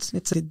parents.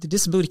 The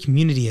disability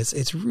community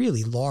it's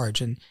really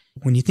large. And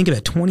when you think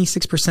about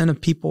 26%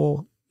 of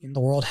people in the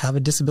world have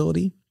a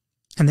disability,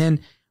 and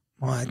then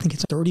I think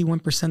it's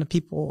 31% of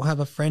people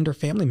have a friend or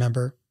family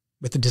member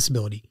with a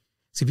disability.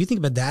 So if you think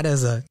about that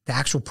as the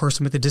actual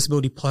person with a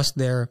disability plus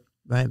their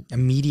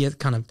immediate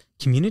kind of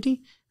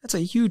community, that's a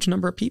huge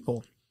number of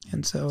people.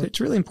 And so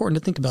it's really important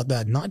to think about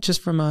that, not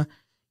just from the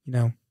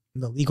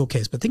legal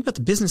case, but think about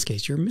the business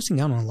case. You're missing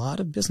out on a lot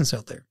of business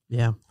out there.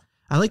 Yeah.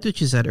 I liked what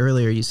you said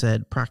earlier. You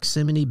said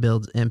proximity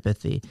builds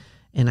empathy.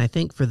 And I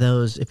think for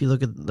those, if you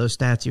look at those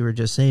stats you were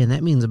just saying,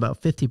 that means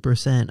about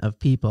 50% of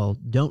people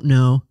don't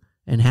know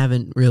and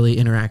haven't really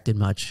interacted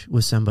much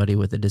with somebody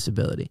with a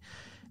disability.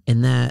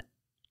 And that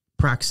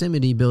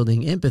proximity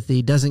building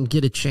empathy doesn't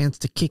get a chance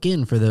to kick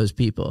in for those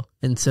people.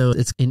 And so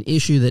it's an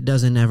issue that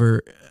doesn't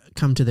ever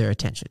come to their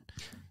attention.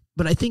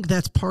 But I think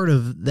that's part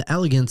of the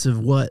elegance of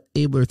what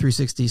Abler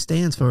 360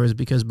 stands for, is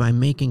because by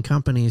making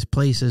companies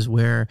places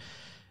where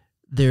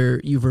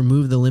you've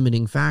removed the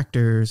limiting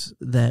factors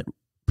that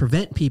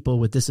prevent people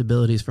with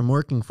disabilities from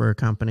working for a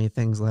company,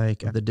 things like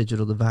the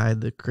digital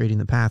divide, creating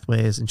the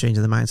pathways and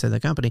changing the mindset of the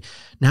company.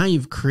 Now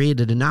you've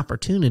created an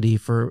opportunity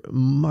for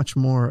much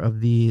more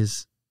of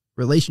these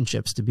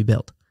relationships to be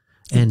built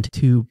and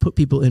to put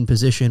people in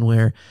position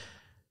where,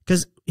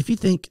 because if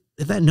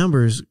that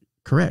number is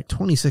correct,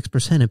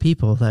 26% of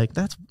people, like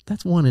that's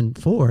 1 in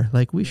 4.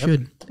 Like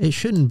it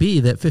shouldn't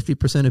be that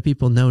 50% of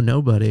people know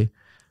nobody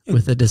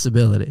with a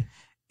disability.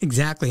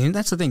 Exactly. And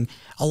that's the thing.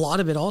 A lot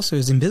of it also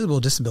is invisible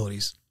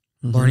disabilities,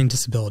 learning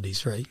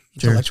disabilities, right?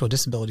 Intellectual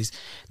disabilities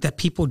that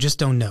people just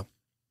don't know.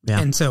 Yeah.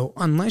 And so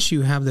unless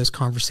you have those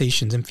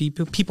conversations and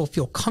people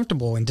feel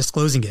comfortable in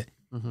disclosing it,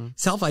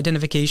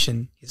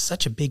 self-identification is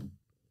such a big,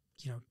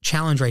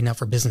 challenge right now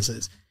for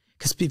businesses.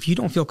 Because if you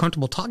don't feel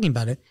comfortable talking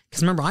about it,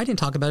 because remember, I didn't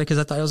talk about it because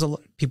I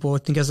thought people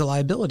would think it was a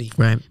liability.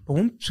 Right. But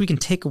once we can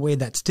take away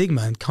that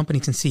stigma and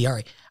companies can see, all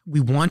right, we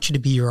want you to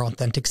be your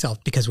authentic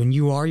self, because when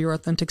you are your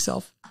authentic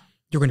self,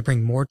 you're going to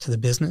bring more to the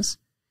business,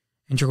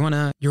 and you're going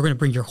to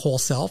bring your whole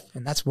self.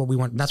 And that's what we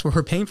want. That's what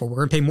we're paying for. We're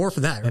going to pay more for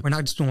that. Yep. We're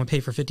not just going to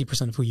pay for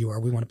 50% of who you are.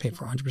 We want to pay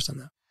for 100% of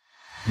that.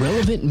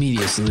 Relevant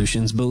Media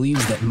Solutions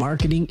believes that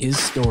marketing is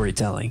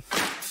storytelling.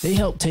 They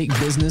help take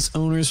business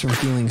owners from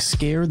feeling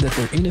scared that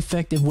their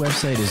ineffective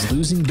website is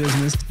losing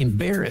business,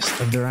 embarrassed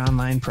of their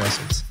online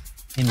presence,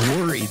 and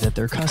worry that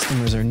their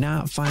customers are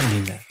not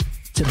finding them,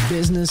 to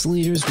business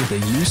leaders with a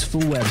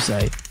useful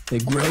website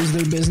that grows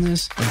their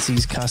business and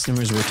sees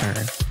customers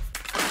return.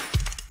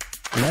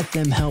 Let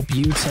them help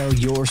you tell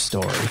your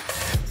story.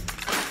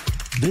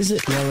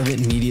 Visit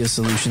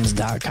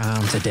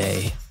relevantmediasolutions.com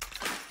today.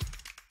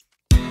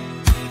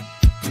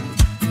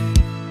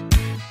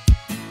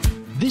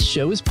 This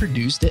show is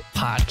produced at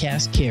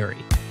Podcast Carry,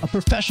 a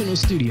professional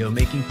studio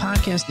making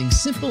podcasting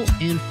simple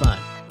and fun.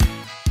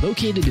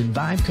 Located in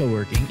Vibe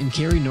Co-working in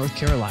Cary, North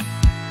Carolina.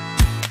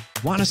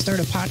 Want to start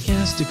a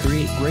podcast to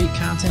create great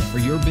content for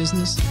your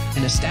business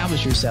and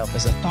establish yourself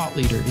as a thought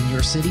leader in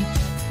your city?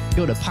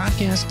 Go to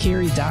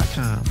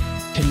podcastcarry.com.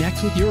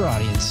 Connect with your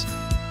audience.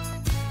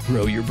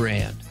 Grow your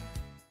brand.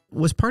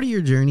 Was part of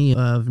your journey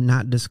of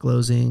not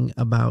disclosing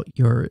about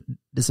your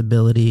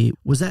disability,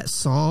 was that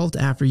solved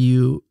after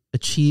you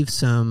achieved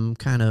some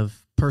kind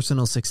of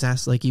personal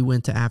success? Like you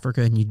went to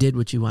Africa and you did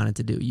what you wanted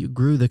to do. You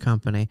grew the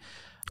company.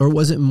 Or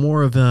was it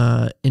more of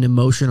an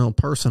emotional,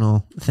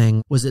 personal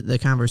thing? Was it the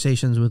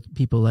conversations with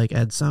people like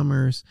Ed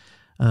Summers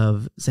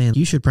of saying,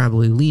 you should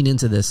probably lean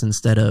into this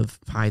instead of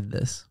hide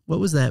this? What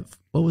was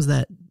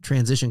that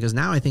transition? Because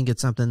now I think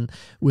it's something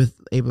with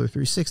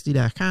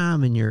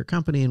Abler360.com and your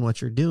company and what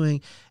you're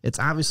doing. It's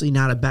obviously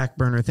not a back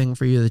burner thing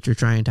for you that you're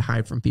trying to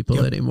hide from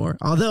people anymore.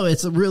 Although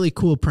it's a really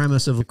cool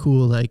premise of a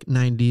cool like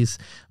 90s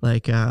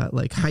like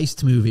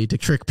heist movie to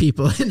trick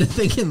people into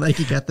thinking like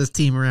you got this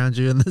team around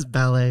you and this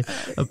ballet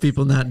of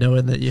people not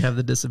knowing that you have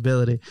the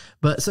disability.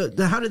 But so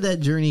how did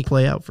that journey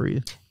play out for you?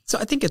 So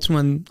I think it's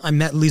when I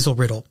met Liesl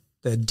Riddle,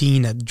 the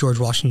dean at George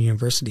Washington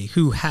University,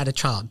 who had a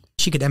child.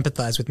 She could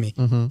empathize with me.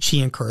 Mm-hmm. She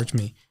encouraged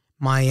me.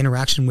 My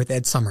interaction with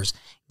Ed Summers,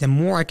 the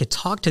more I could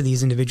talk to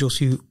these individuals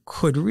who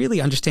could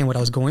really understand what I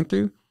was going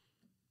through,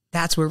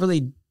 that's what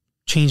really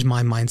changed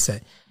my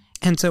mindset.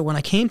 And so when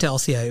I came to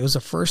LCI, it was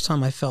the first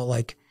time I felt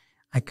like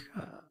it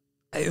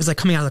was like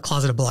coming out of the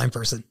closet a blind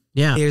person.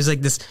 Yeah. It was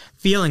like this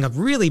feeling of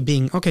really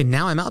being, okay,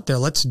 now I'm out there.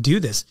 Let's do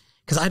this.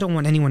 Because I don't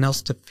want anyone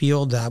else to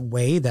feel that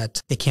way,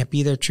 that they can't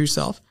be their true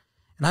self.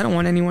 And I don't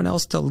want anyone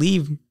else to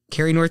leave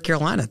Cary, North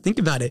Carolina. Think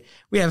about it.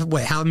 We have,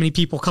 how many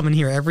people come in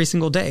here every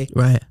single day?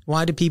 Right.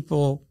 Why do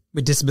people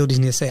with disabilities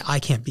need to say, I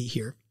can't be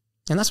here?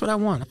 And that's what I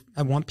want.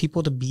 I want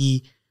people to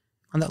be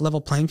on that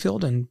level playing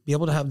field and be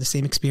able to have the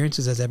same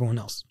experiences as everyone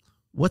else.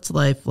 What's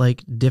life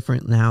like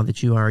different now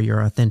that you are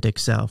your authentic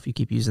self? You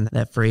keep using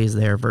that phrase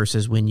there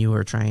versus when you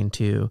were trying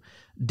to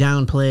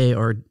downplay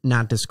or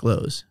not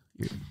disclose.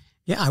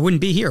 Yeah, I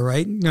wouldn't be here,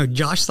 right?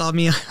 Josh saw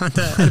me at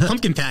the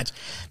pumpkin patch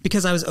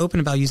because I was open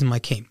about using my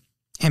cane.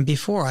 And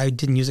before, I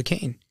didn't use a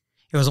cane.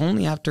 It was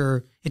only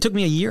after, it took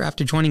me a year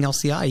after joining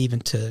LCI even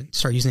to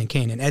start using a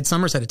cane. And Ed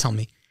Summers had to tell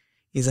me,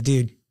 he's like,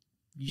 dude,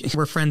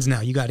 we're friends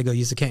now. You got to go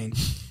use a cane.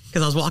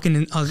 Because I was walking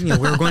in, we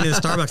were going to the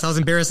Starbucks. I was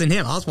embarrassing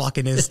him. I was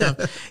walking in his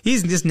stuff.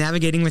 He's just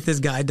navigating with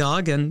his guide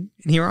dog. And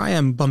here I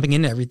am bumping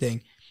into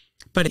everything.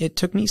 But it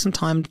took me some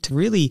time to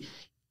really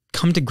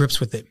come to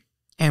grips with it.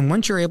 And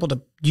once you're able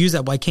to use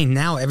that white cane,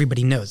 now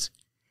everybody knows.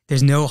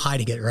 There's no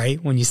hiding it,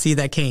 right? When you see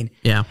that cane.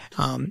 Yeah.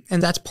 And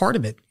that's part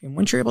of it. And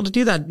once you're able to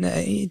do that,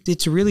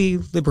 it's really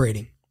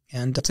liberating.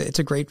 And it's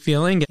a great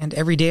feeling. And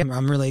every day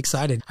I'm really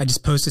excited. I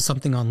just posted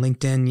something on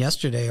LinkedIn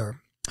yesterday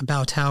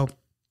about how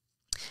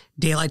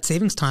daylight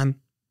savings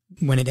time,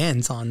 when it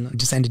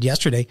just ended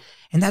yesterday.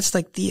 And that's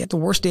like the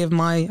worst day of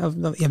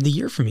the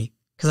year for me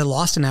because I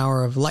lost an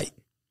hour of light.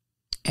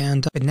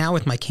 But now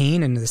with my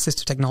cane and the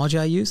assistive technology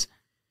I use,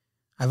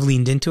 I've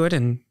leaned into it,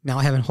 and now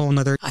I have a whole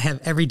nother,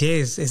 every day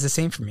is the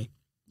same for me.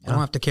 I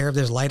don't have to care if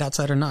there's light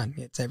outside or not.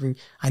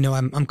 I know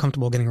I'm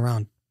comfortable getting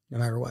around no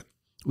matter what.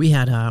 We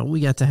got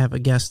to have a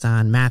guest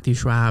on, Matthew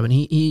Schwab, and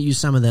he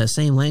used some of the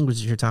same language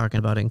that you're talking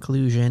about,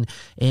 inclusion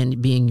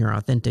and being your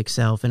authentic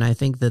self. And I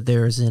think that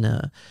there's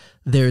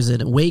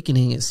an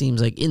awakening, it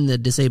seems like, in the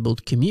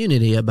disabled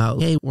community about,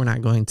 hey, we're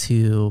not going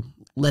to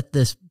let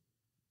this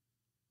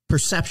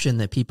perception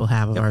that people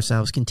have of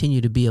ourselves continue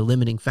to be a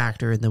limiting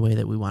factor in the way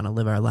that we want to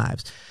live our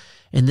lives.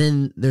 And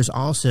then there's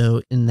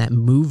also in that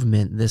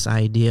movement this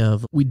idea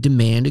of we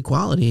demand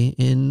equality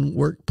in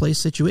workplace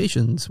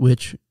situations,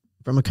 which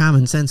from a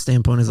common sense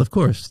standpoint is, of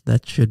course,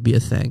 that should be a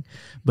thing.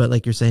 But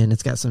like you're saying,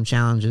 it's got some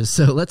challenges.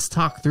 So let's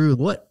talk through,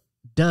 what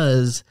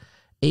does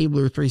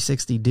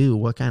Abler360 do?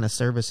 What kind of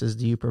services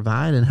do you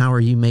provide, and how are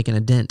you making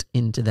a dent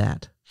into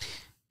that?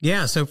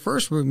 Yeah. So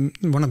first, one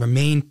of the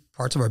main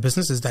parts of our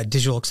business is that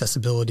digital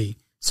accessibility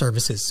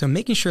services. So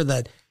making sure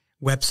that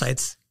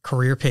websites,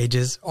 career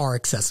pages are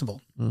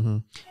accessible. Mm-hmm.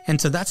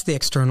 And so that's the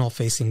external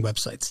facing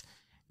websites.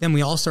 Then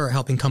we also are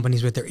helping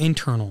companies with their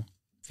internal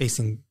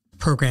facing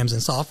programs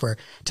and software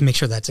to make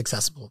sure that's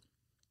accessible.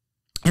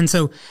 And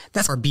so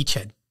that's our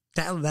beachhead.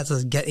 That's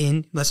us get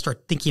in. Let's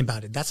start thinking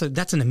about it. That's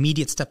an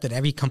immediate step that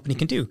every company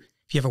can do.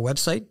 If you have a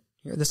website,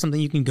 there's something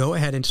you can go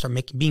ahead and start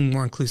being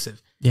more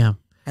inclusive. Yeah.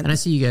 And I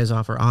see you guys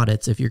offer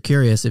audits. If you're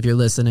curious, if you're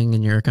listening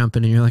and you're a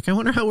company and you're like, I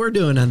wonder how we're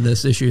doing on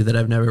this issue that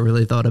I've never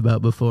really thought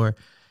about before,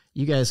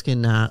 you guys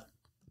can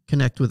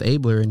connect with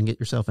Abler and get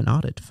yourself an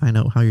audit to find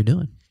out how you're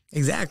doing.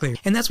 Exactly.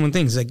 And that's one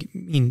thing is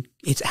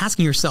it's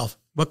asking yourself,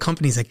 what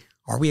companies,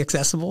 are we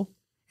accessible?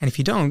 And if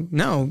you don't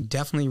know,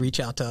 definitely reach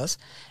out to us.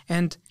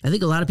 And I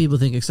think a lot of people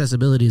think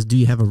accessibility is, do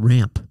you have a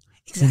ramp?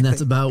 Exactly. And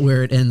that's about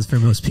where it ends for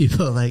most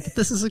people.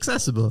 This is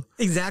accessible.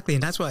 Exactly.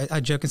 And that's why I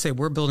joke and say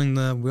we're building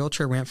the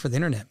wheelchair ramp for the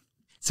internet.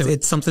 So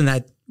it's something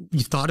that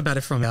you've thought about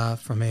it from a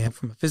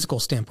physical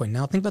standpoint.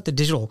 Now think about the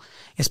digital,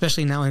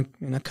 especially now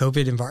in a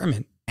COVID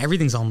environment.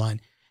 Everything's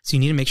online. So you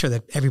need to make sure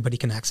that everybody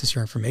can access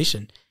your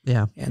information.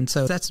 Yeah. And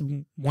so that's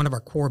one of our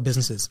core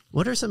businesses.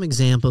 What are some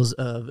examples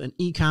of an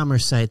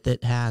e-commerce site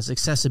that has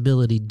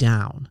accessibility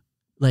down?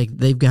 Like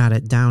they've got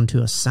it down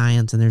to a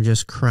science and they're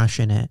just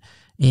crushing it.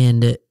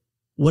 And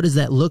what does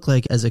that look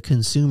like as a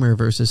consumer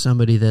versus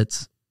somebody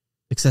that's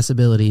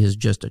accessibility is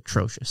just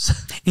atrocious?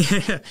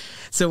 Yeah.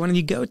 So when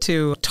you go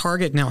to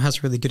Target now has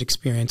a really good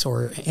experience,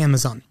 or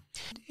Amazon,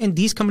 and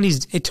these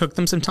companies, it took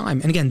them some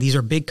time. And again, these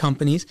are big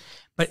companies,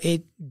 but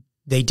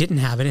they didn't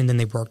have it and then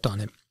they worked on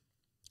it.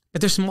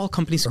 But there's small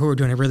companies who are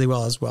doing it really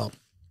well as well.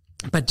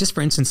 But just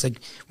for instance, like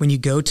when you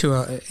go to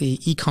a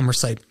e-commerce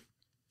site,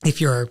 if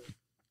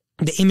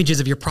the images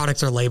of your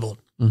products are labeled,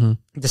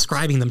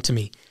 describing them to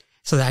me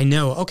so that I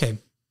know, okay,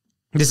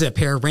 this is a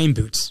pair of rain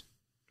boots,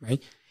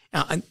 right?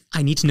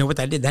 I need to know what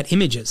that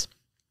image is.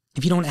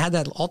 If you don't add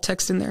that alt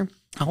text in there,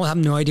 I'll have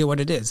no idea what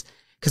it is,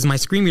 because my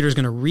screen reader is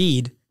going to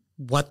read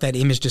what that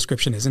image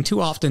description is. And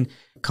too often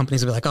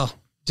companies will be like, oh,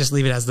 just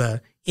leave it as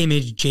the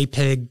image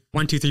JPEG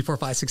 1, 2, 3, 4,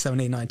 5, 6, 7,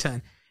 8, 9,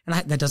 10.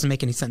 And that doesn't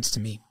make any sense to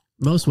me.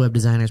 Most web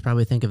designers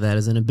probably think of that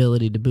as an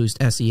ability to boost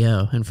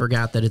SEO and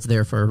forgot that it's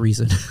there for a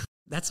reason.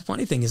 That's the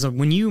funny thing is that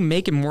when you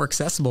make it more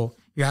accessible,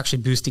 you're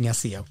actually boosting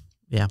SEO.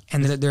 Yeah.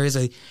 And there is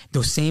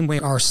the same way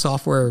our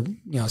software,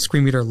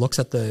 screen reader looks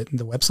at the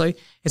website.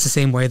 It's the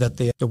same way that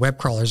the web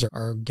crawlers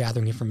are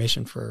gathering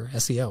information for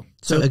SEO.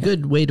 So a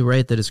good way to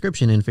write the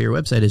description in for your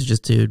website is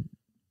just to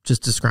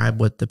describe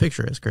what the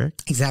picture is,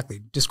 correct?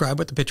 Exactly. Describe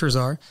what the pictures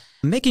are,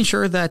 making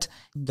sure that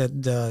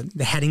the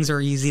headings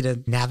are easy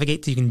to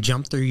navigate, so you can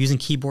jump through using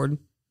keyboard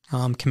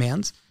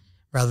commands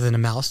rather than a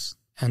mouse.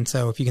 And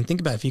so if you can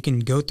think about it, if you can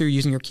go through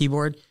using your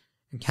keyboard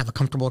and have a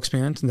comfortable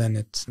experience, then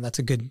that's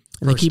a good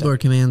And the keyboard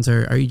commands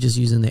are you just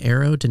using the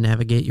arrow to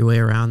navigate your way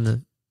around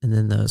and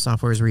then the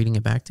software is reading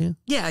it back to you?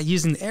 Yeah,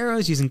 using the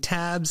arrows, using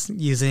tabs,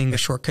 using the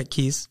shortcut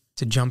keys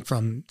to jump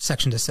from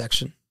section to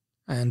section.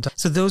 And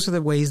so those are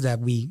the ways that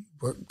we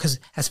work, because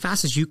as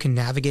fast as you can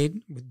navigate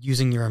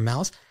using your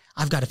mouse,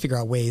 I've got to figure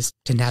out ways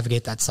to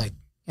navigate that site.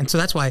 And so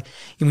that's why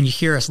when you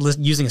hear us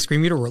using a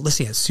screen reader, we're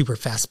listening at super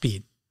fast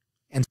speed.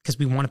 And because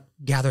we want to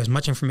gather as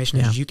much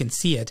information as you can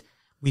see it,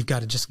 we've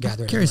got to just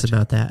gather it. I'm curious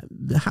about that.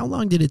 How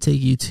long did it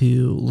take you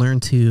to learn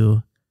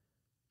to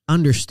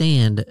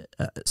understand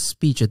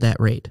speech at that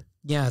rate?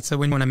 Yeah. So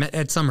when I met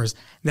Ed Summers,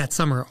 that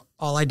summer,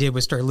 all I did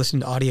was start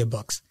listening to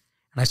audiobooks.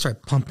 And I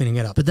started pumping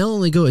it up. But they'll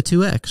only go at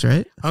 2x,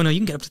 right? Oh, no, you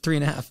can get up to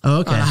 3.5.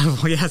 Oh, okay.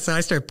 Well, yeah, so I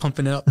started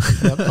pumping it up,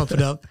 pump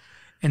it up.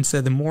 And so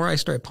the more I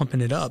started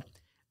pumping it up,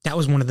 that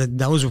was one of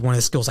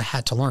the skills I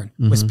had to learn,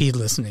 was speed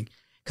listening.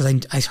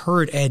 Because I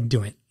heard Ed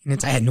do it.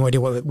 And I had no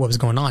idea what was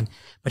going on,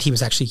 but he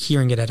was actually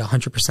hearing it at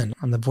 100%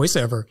 on the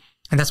voiceover.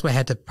 And that's what I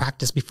had to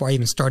practice before I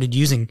even started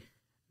using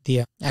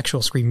the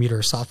actual screen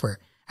reader software.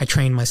 I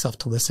trained myself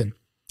to listen.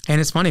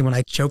 And it's funny when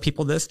I show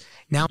people this,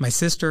 now my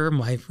sister,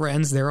 my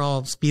friends, they're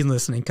all speed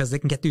listening because they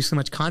can get through so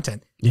much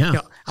content.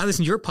 Yeah. I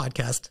listen to your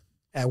podcast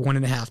at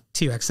 1.5,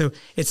 2x. So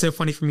it's so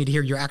funny for me to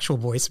hear your actual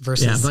voice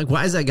versus. Yeah, I'm like,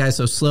 why is that guy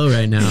so slow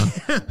right now?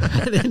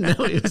 I didn't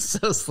know he was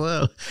so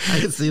slow. I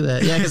can see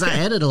that. Yeah, because I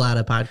edit a lot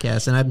of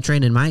podcasts and I'm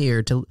training my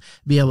ear to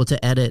be able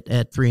to edit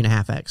at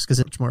 3.5x because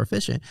it's more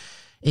efficient.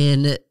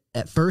 And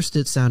at first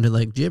it sounded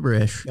like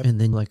gibberish, and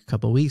then like a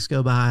couple of weeks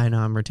go by and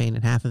I'm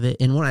retaining half of it.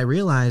 And what I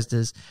realized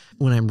is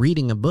when I'm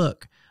reading a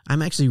book,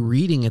 I'm actually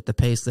reading at the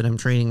pace that I'm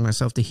training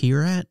myself to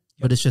hear at.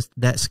 But it's just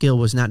that skill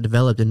was not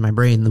developed in my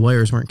brain. The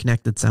wires weren't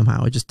connected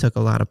somehow. It just took a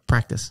lot of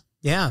practice.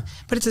 Yeah.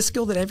 But it's a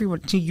skill that everyone,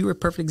 you are a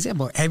perfect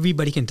example.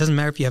 Everybody can, it doesn't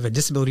matter if you have a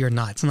disability or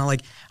not. It's not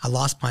like I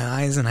lost my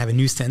eyes and I have a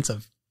new sense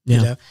of,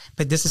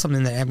 but this is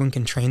something that everyone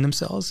can train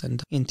themselves.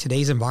 And in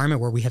today's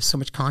environment where we have so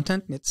much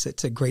content,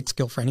 it's a great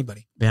skill for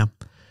anybody. Yeah.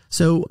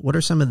 So what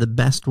are some of the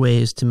best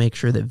ways to make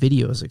sure that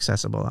video is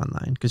accessible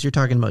online? Because you're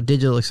talking about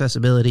digital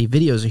accessibility.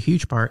 Video is a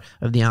huge part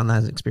of the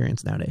online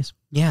experience nowadays.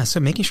 Yeah. So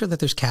making sure that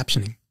there's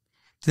captioning.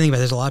 Think about it,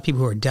 there's a lot of people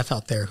who are deaf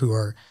out there who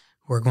are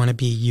going to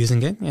be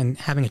using it, and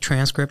having a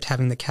transcript,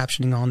 having the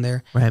captioning on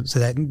there, right, so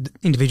that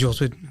individuals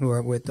who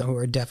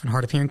are deaf and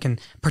hard of hearing can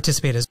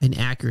participate and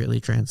accurately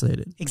translate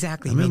it.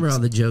 Exactly. I remember all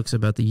the jokes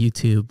about the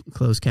YouTube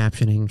closed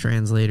captioning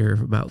translator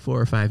about 4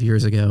 or 5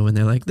 years ago, and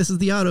they're like, "This is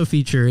the auto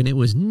feature," and it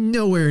was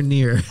nowhere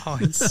near. Oh,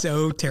 it's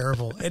so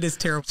terrible. It is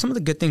terrible. Some of the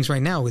good things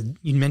right now,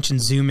 you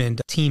mentioned Zoom and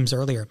Teams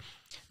earlier.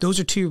 Those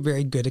are two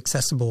very good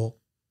accessible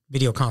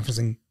video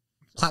conferencing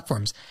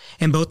platforms,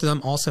 and both of them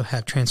also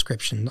have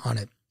transcription on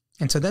it.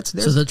 And so that's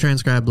there. So they'll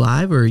transcribe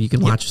live, or you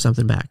can watch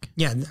something back?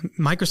 Yeah,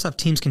 Microsoft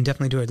Teams can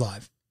definitely do it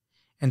live.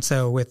 And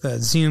so with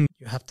Zoom,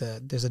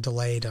 there's a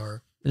delayed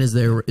or. And is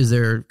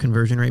their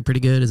conversion rate pretty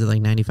good? Is it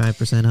like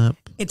 95% up?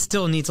 It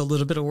still needs a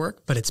little bit of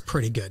work, but it's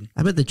pretty good.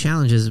 I bet the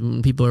challenge is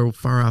when people are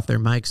far off their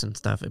mics and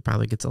stuff, it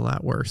probably gets a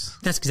lot worse.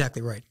 That's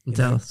exactly right.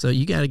 So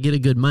you got to get a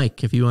good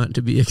mic if you want it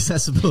to be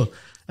accessible,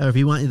 or if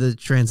you want the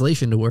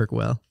translation to work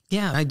well.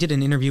 Yeah, I did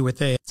an interview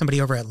with somebody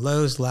over at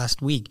Lowe's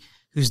last week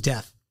who's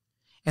deaf.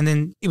 And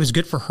then it was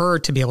good for her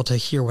to be able to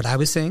hear what I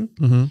was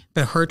saying,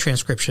 but her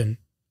transcription,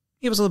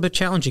 it was a little bit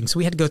challenging. So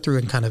we had to go through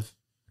and kind of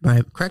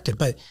correct it.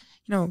 But,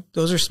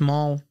 those are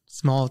small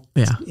small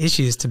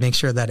issues to make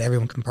sure that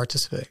everyone can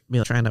participate.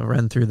 Trying to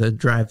run through the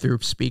drive-through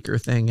speaker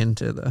thing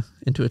into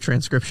a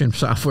transcription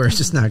software is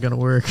just not going to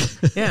work.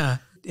 Yeah.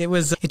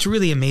 It's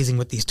really amazing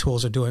what these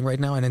tools are doing right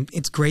now. And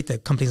it's great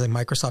that companies like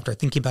Microsoft are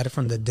thinking about it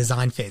from the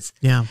design phase.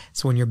 Yeah.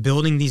 So when you're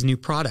building these new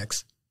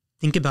products,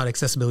 think about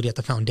accessibility at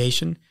the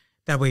foundation.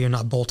 That way you're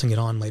not bolting it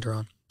on later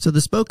on. So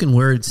the spoken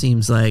word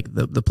seems like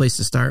the place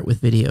to start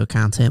with video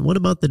content. What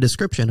about the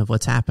description of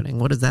what's happening?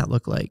 What does that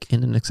look like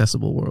in an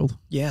accessible world?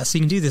 Yeah, so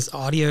you can do this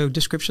audio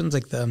descriptions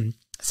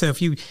so if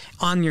you if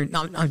you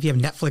have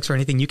Netflix or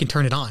anything, you can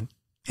turn it on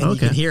and you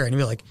can hear it and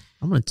you're like,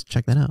 I'm going to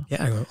check that out.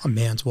 Yeah, a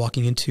man's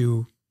walking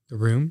into the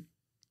room,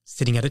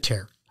 sitting at a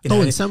chair.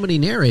 And somebody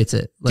narrates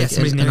it, like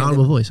an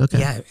audible voice. Okay.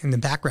 Yeah, in the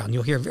background,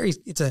 you'll hear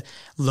it's a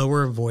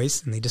lower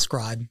voice and they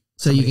describe.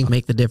 So you can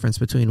make the difference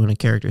between when a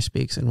character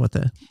speaks and what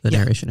the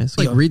narration is.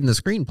 Like reading the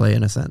screenplay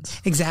in a sense.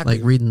 Exactly.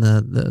 Like reading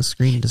the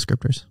screen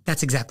descriptors.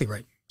 That's exactly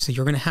right. So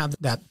you're going to have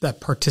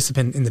that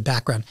participant in the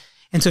background.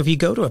 And so if you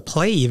go to a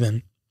play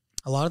even,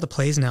 a lot of the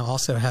plays now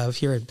also have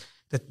here,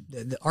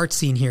 the art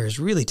scene here is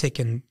really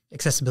taken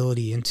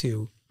accessibility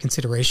into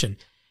consideration.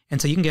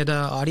 And so you can get an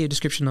audio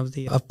description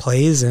of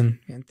plays and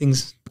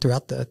things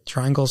throughout the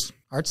Triangle's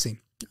art scene.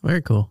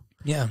 Very cool.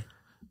 Yeah.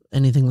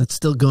 Anything that's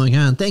still going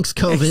on. Thanks,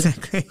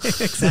 COVID.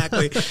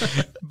 Exactly.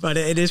 But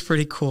it is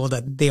pretty cool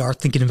that they are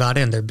thinking about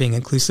it and they're being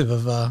inclusive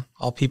of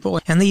all people.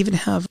 And they even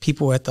have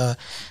people with a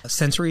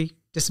sensory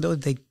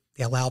disability.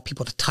 They allow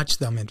people to touch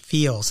them and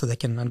feel so they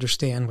can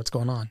understand what's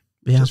going on,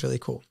 which is really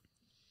cool.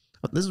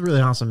 Well, this is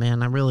really awesome,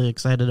 man. I'm really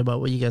excited about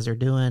what you guys are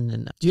doing.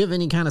 And do you have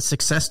any kind of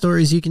success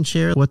stories you can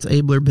share? What's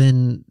Abler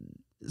been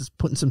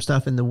putting some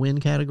stuff in the win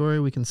category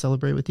we can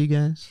celebrate with you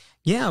guys?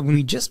 Yeah, when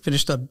we just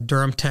finished up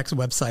Durham Tech's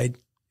website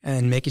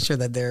and making sure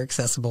that they're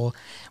accessible,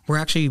 we're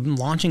actually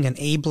launching an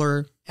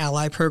Abler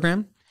Ally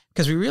program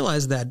because we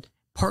realize that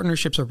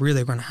partnerships are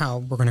really how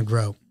we're going to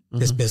grow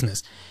this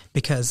business,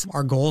 because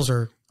our goals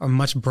are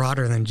much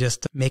broader than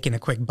just making a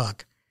quick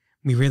buck.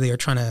 We really are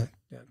trying to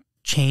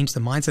change the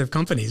mindset of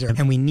companies,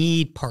 and we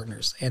need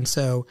partners. And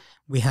so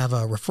we have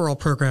a referral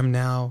program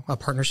now, a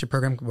partnership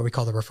program, what we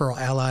call the Referral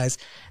Allies.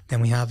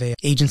 Then we have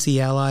agency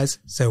allies.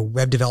 So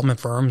web development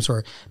firms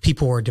or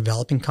people who are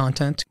developing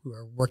content, who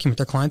are working with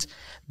their clients,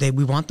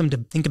 we want them to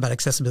think about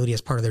accessibility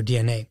as part of their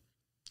DNA.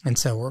 And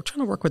so we're trying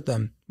to work with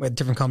them, with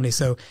different companies.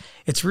 So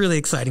it's really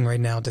exciting right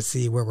now to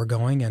see where we're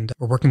going. And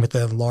we're working with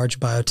a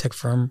large biotech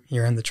firm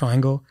here in the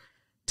Triangle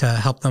to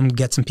help them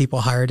get some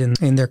people hired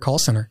in their call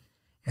center.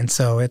 And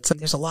so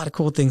there's a lot of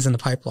cool things in the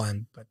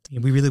pipeline, but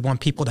we really want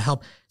people to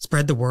help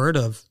spread the word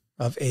of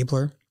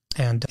Abler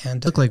and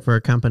look like for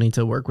a company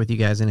to work with you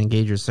guys and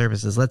engage your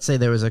services. Let's say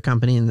there was a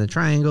company in the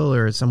Triangle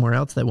or somewhere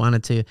else that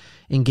wanted to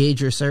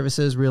engage your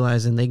services,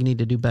 realizing they need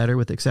to do better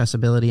with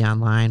accessibility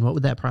online. What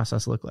would that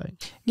process look like?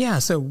 Yeah.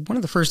 So one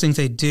of the first things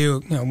they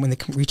do, when they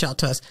reach out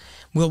to us,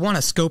 we'll want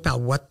to scope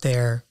out what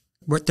their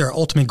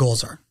ultimate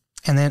goals are,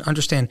 and then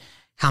understand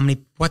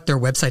what their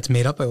website's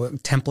made up of,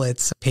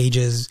 templates,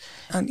 pages.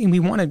 And we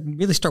want to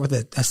really start with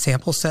a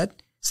sample set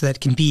so that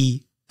it can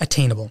be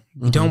attainable.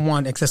 We don't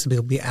want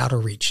accessibility to be out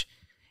of reach.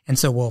 And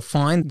so we'll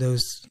find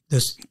those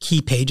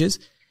key pages.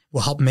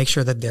 We'll help make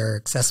sure that they're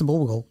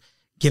accessible. We'll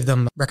give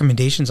them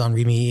recommendations on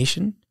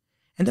remediation.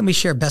 And then we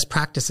share best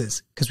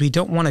practices, because we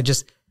don't want to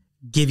just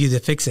give you the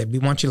fix it. We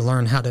want you to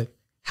learn how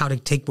to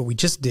take what we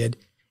just did,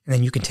 and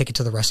then you can take it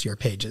to the rest of your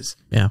pages.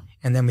 Yeah.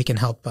 And then we can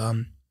help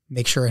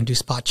make sure and do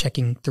spot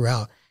checking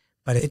throughout.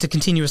 But it's a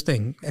continuous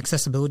thing.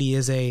 Accessibility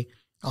is a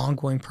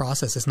ongoing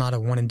process. It's not a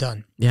one and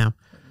done. Yeah.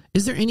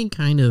 Is there any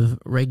kind of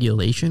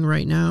regulation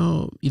right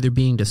now either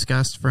being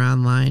discussed for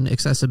online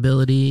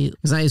accessibility?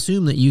 Because I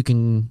assume that you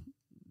can,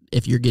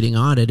 if you're getting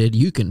audited,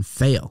 you can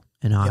fail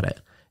an audit. Yep.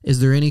 Is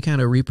there any kind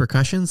of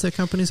repercussions that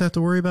companies have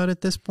to worry about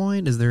at this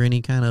point? Is there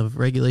any kind of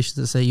regulations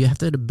that say you have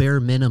to, at a bare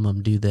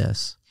minimum, do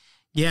this?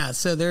 Yeah.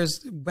 So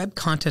there's web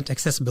content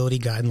accessibility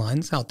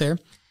guidelines out there.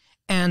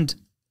 And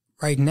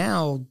right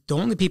now, the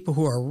only people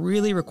who are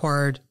really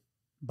required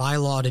by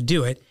law to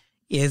do it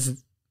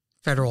is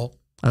federal.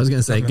 I was going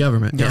to say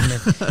government. Yeah.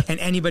 And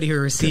anybody who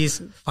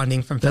receives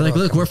funding from federal. They're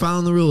like, look, we're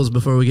following the rules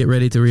before we get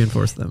ready to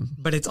reinforce them.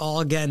 But it's all,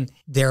 again,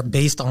 they're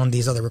based on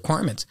these other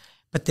requirements.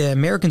 But the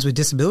Americans with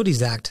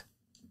Disabilities Act,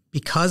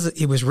 because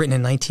it was written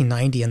in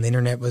 1990 and the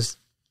internet was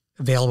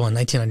available in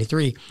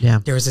 1993,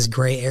 there was this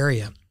gray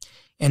area.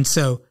 And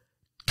so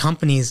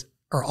companies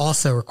are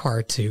also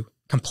required to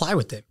comply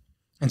with it.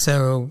 And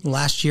so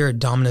last year,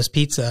 Domino's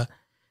Pizza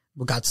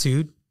got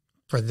sued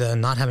for the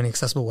not having an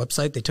accessible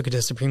website. They took it to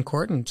the Supreme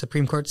Court, and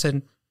Supreme Court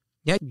said,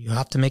 yeah, you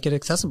have to make it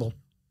accessible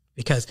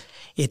because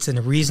it's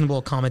a reasonable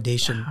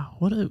accommodation. Wow,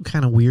 what a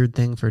kind of weird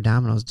thing for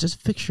Domino's.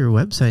 Just fix your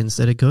website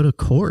instead of go to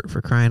court,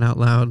 for crying out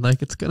loud.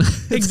 Like it's gonna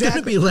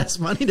be less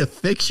money to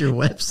fix your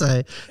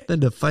website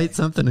than to fight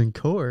something in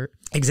court.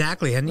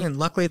 Exactly. And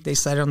luckily they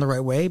cited on the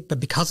right way, but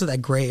because of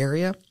that gray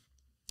area,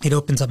 it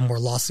opens up more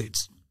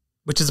lawsuits,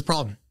 which is a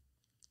problem.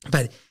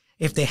 But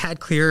if they had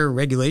clearer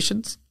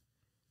regulations,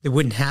 they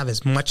wouldn't have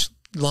as much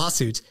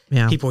lawsuits,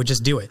 Yeah. people would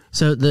just do it.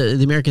 So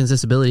the Americans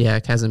Disability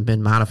Act hasn't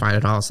been modified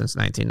at all since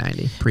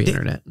 1990,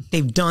 pre-internet.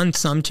 They've done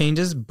some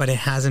changes, but it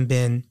hasn't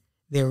been.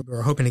 They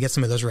were hoping to get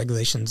some of those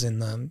regulations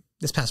in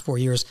this past 4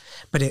 years,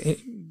 but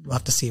we'll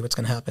have to see what's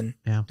going to happen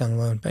down the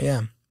road. But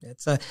yeah,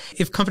 it's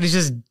if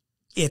companies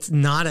it's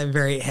not a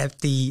very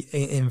hefty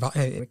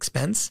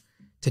expense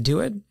to do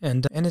it,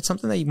 and it's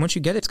something that once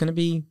you get it,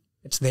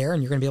 it's there,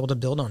 and you're going to be able to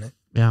build on it.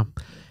 Yeah.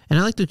 And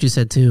I liked what you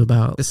said too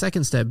about the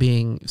second step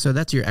being, so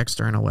that's your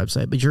external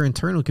website, but your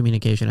internal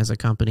communication as a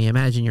company,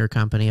 imagine you're a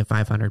company of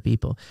 500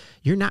 people.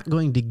 You're not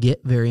going to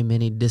get very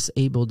many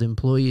disabled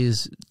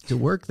employees to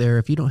work there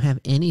if you don't have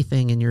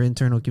anything in your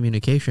internal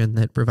communication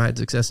that provides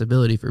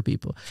accessibility for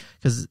people.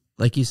 Because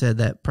like you said,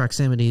 that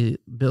proximity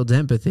builds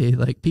empathy.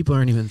 Like people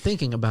aren't even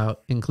thinking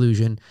about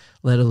inclusion,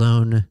 let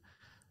alone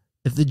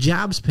if the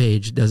jobs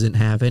page doesn't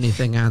have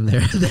anything on there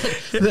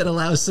that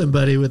allows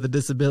somebody with a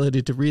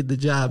disability to read the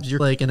jobs, you're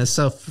like in a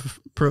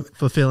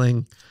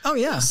self-fulfilling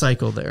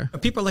cycle there.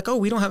 People are like, oh,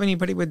 we don't have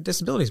anybody with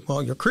disabilities.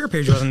 Well, your career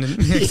page wasn't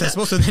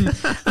accessible, so then,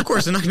 of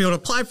course, they're not going to be able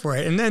to apply for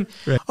it. And then,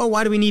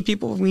 why do we need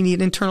people? We need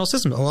internal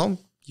systems. Well,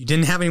 you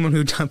didn't have anyone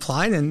who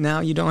applied, and now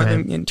you don't have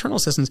any internal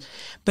systems.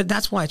 But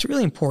that's why it's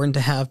really important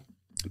to have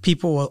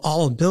people with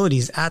all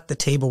abilities at the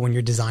table when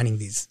you're designing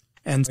these.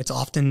 And it's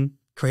often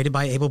created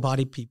by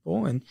able-bodied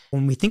people. And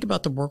when we think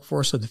about the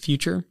workforce of the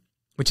future,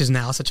 which is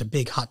now such a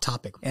big hot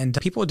topic, and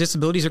people with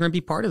disabilities are going to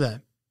be part of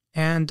that.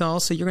 And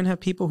also you're going to have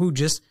people who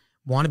just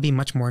want to be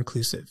much more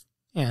inclusive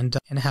and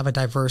have a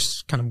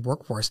diverse kind of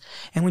workforce.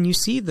 And when you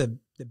see the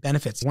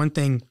benefits, one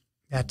thing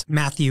that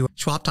Matthew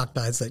Schwab talked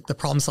about is like the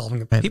problem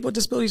solving. People with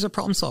disabilities are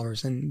problem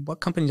solvers, and what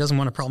company doesn't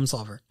want a problem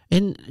solver?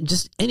 And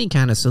just any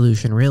kind of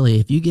solution, really.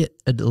 If you get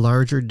a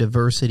larger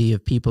diversity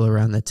of people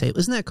around the table,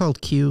 isn't that called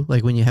Q?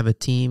 Like when you have a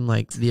team,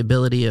 like the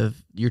ability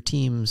of your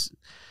team's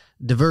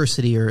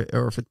diversity,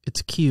 or if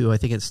it's Q, I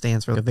think it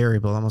stands for a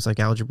variable, almost like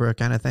algebra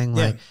kind of thing.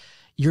 Like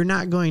you're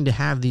not going to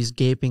have these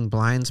gaping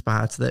blind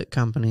spots that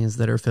companies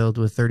that are filled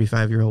with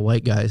 35-year-old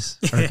white guys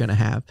are going to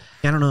have.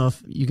 I don't know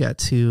if you got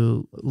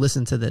to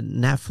listen to the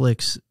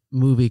Netflix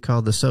movie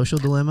called The Social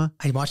Dilemma.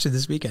 I watched it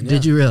this weekend.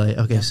 Did you really?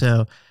 Okay,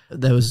 so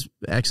that was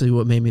actually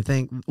what made me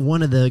think.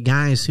 One of the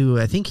guys who,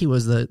 I think he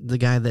was the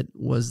guy that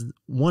was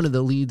one of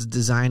the leads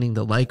designing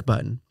the like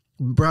button,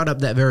 brought up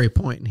that very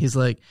point. He's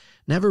like,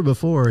 never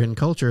before in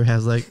culture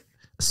has like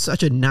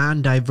such a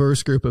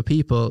non-diverse group of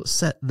people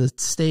set the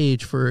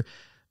stage for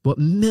what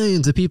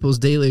millions of people's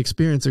daily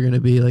experience are going to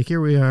be. Like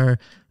here we are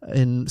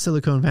in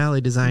Silicon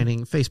Valley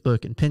designing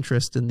Facebook and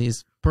Pinterest and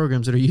these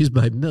programs that are used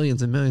by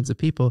millions and millions of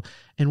people,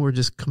 and we're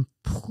just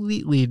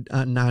completely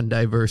a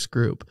non-diverse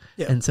group.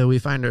 And so we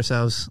find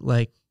ourselves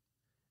like,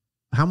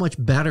 how much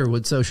better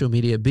would social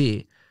media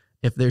be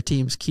if their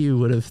team's Q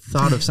would have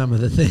thought of some of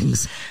the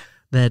things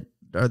that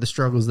are the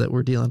struggles that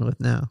we're dealing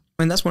with now?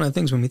 And that's one of the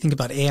things when we think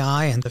about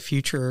AI and the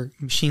future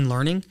machine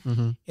learning,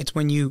 it's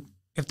when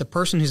if the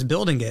person who's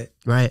building it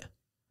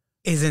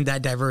isn't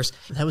that diverse.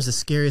 That was the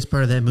scariest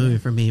part of that movie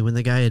for me, when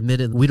the guy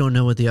admitted, we don't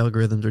know what the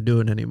algorithms are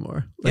doing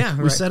anymore. Like,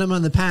 we set them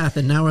on the path,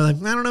 and now we're like,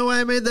 I don't know why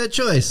I made that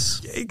choice.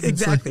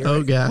 Exactly. Like,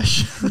 oh,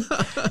 gosh.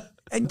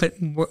 But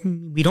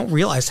we don't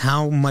realize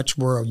how much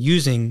we're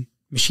using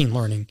machine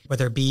learning,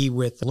 whether it be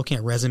with looking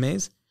at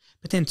resumes,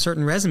 but then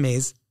certain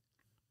resumes,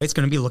 it's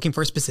going to be looking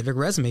for a specific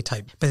resume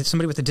type. But if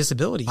somebody with a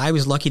disability, I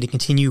was lucky to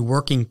continue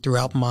working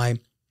throughout my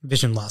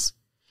vision loss.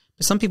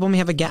 But some people may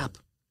have a gap,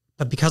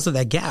 but because of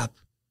that gap,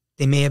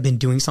 they may have been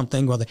doing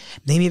something. Well,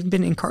 they may have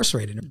been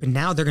incarcerated, but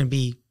now they're going to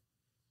be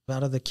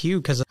out of the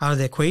queue, out of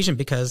the equation,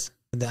 because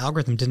the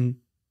algorithm didn't,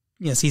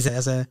 sees it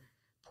as a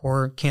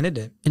poor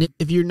candidate. And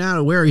if you're not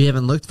aware, you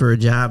haven't looked for a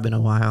job in a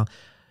while,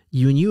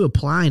 when you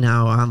apply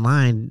now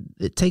online,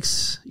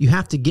 you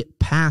have to get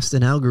past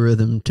an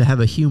algorithm to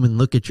have a human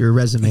look at your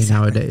resume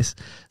nowadays.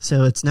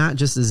 So it's not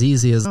just as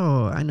easy as,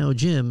 oh, I know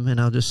Jim and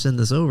I'll just send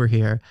this over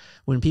here.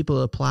 When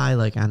people apply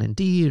like on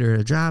Indeed or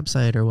a job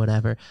site or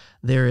whatever,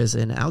 there is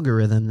an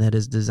algorithm that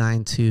is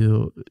designed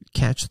to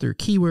catch through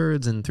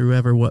keywords and through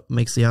what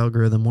makes the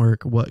algorithm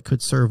work, what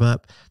could serve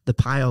up the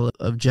pile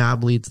of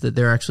job leads that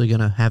they're actually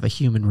going to have a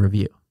human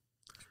review.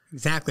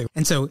 Exactly.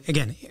 And so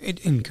again,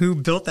 and who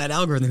built that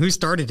algorithm? Who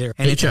started it?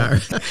 And HR.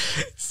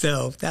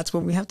 So that's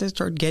when we have to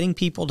start getting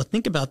people to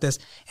think about this.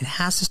 It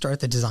has to start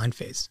at the design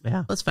phase.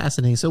 Yeah, that's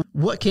fascinating. So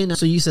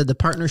so you said the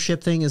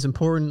partnership thing is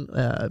important.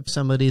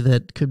 Somebody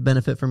that could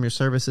benefit from your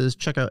services,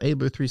 check out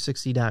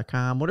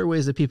abler360.com. What are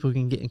ways that people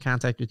can get in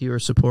contact with you or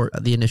support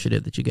the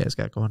initiative that you guys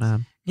got going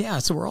on? Yeah.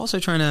 So we're also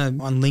trying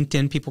to, on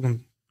LinkedIn, people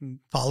can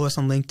follow us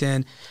on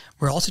LinkedIn.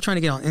 We're also trying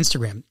to get on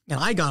Instagram. And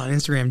I got on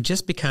Instagram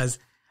just because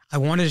I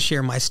wanted to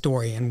share my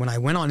story. And when I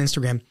went on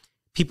Instagram,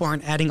 people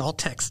aren't adding alt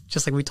text,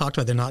 just like we talked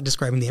about. They're not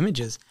describing the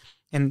images.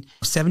 And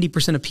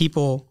 70% of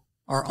people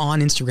are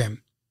on Instagram,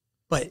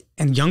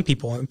 and young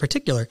people in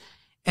particular.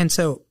 And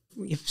so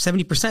if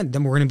 70%,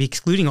 then we're going to be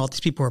excluding all these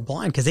people who are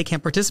blind because they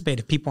can't participate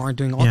if people aren't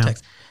doing alt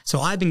text. So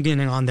I've been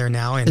getting on there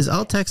now. And is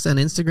alt text on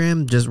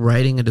Instagram just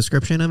writing a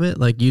description of it,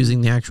 like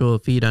using the actual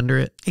feed under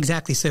it?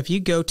 Exactly. So if you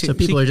go to... So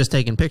people are just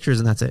taking pictures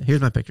and that's it.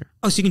 Here's my picture.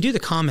 Oh, so you can do the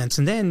comments.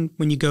 And then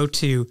when you go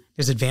to,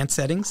 there's advanced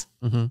settings.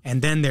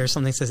 And then there's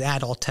something that says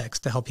add alt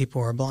text to help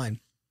people who are blind.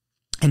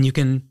 And you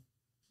can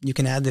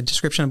add the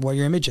description of what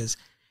your image is.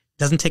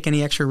 Doesn't take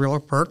any extra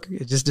real work.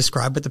 It just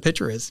describe what the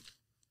picture is.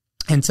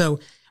 And so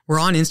we're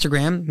on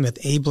Instagram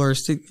with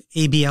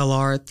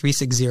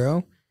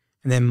ABLR360.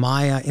 And then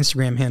my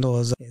Instagram handle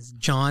is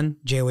John,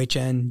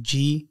 Johng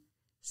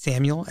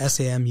Samuel,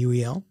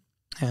 Samuel.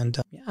 And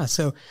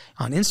so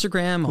on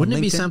Instagram, wouldn't on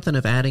it be LinkedIn, something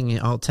if adding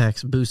alt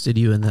text boosted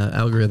you in the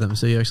algorithm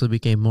so you actually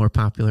became more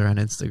popular on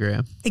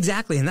Instagram?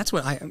 Exactly. And that's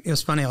what it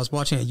was funny. I was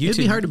watching a YouTube. It'd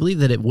be hard to believe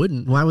that it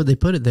wouldn't. Why would they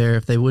put it there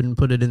if they wouldn't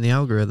put it in the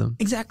algorithm?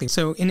 Exactly.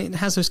 So, and it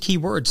has those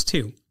keywords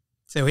too.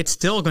 So it's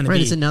still going to be...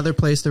 Right, it's another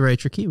place to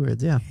write your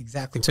keywords, yeah.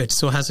 Exactly. So it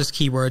still has those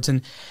keywords.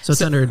 And so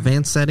it's under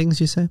advanced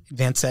settings, you say?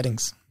 Advanced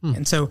settings.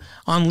 And so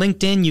on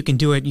LinkedIn, you can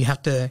do it. You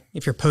have to,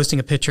 if you're posting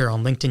a picture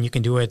on LinkedIn, you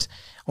can do it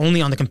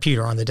only on the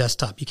computer, on the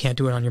desktop. You can't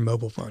do it on your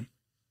mobile phone.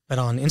 But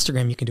on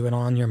Instagram, you can do it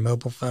on your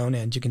mobile phone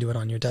and you can do it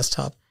on your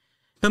desktop.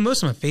 But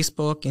most of them,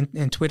 Facebook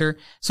and Twitter,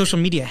 social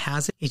media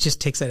has it. It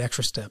just takes that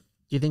extra step.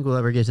 Do you think we'll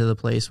ever get to the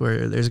place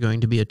where there's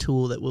going to be a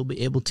tool that will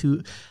be able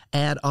to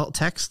add alt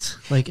text,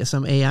 like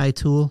some AI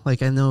tool?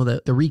 Like I know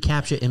that the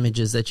reCAPTCHA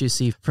images that you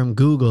see from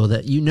Google,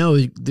 that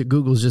that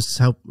Google's just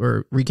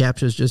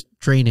reCAPTCHA is just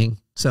training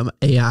some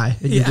AI,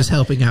 and you're just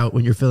helping out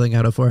when you're filling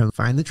out a form.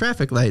 Find the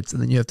traffic lights,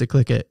 and then you have to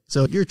click it.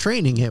 So you're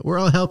training it. We're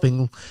all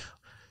helping.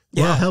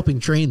 We're all helping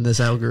train this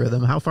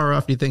algorithm. How far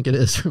off do you think it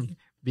is from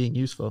being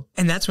useful?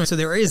 And that's when, so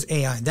there is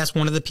AI. That's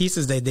one of the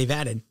pieces they've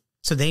added.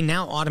 So they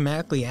now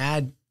automatically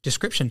add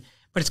description.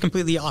 But it's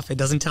completely off. It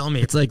doesn't tell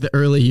me. It's like the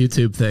early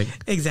YouTube thing.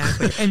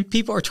 Exactly. And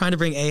people are trying to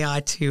bring AI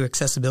to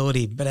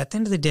accessibility. But at the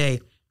end of the day,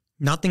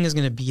 nothing is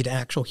going to beat an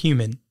actual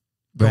human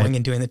going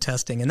and doing the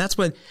testing. And that's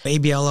what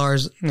Abler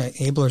is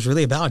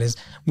really about, is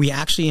we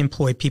actually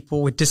employ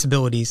people with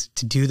disabilities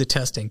to do the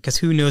testing, because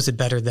who knows it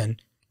better than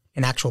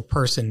an actual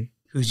person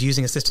who's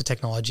using assistive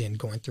technology and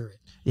going through it.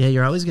 Yeah,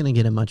 you're always going to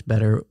get a much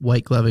better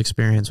white glove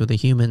experience with a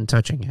human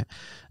touching it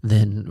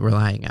than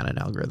relying on an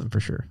algorithm, for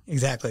sure.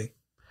 Exactly.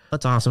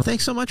 That's awesome.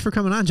 Thanks so much for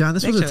coming on, John.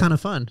 This was a ton of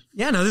fun.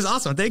 Yeah, no, this is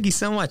awesome. Thank you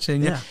so much.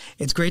 And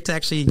it's great to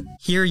actually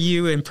hear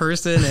you in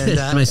person. And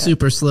my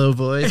super slow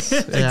voice.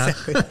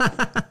 Exactly.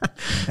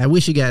 I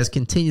wish you guys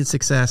continued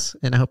success,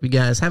 and I hope you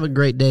guys have a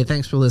great day.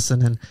 Thanks for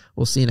listening.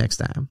 We'll see you next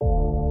time.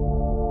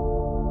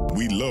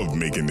 We love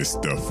making this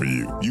stuff for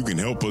you. You can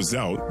help us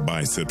out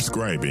by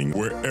subscribing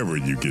wherever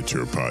you get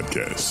your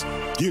podcasts.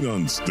 Get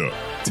unstuck,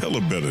 tell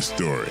a better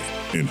story,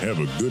 and have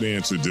a good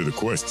answer to the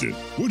question,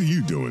 what are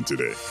you doing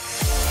today?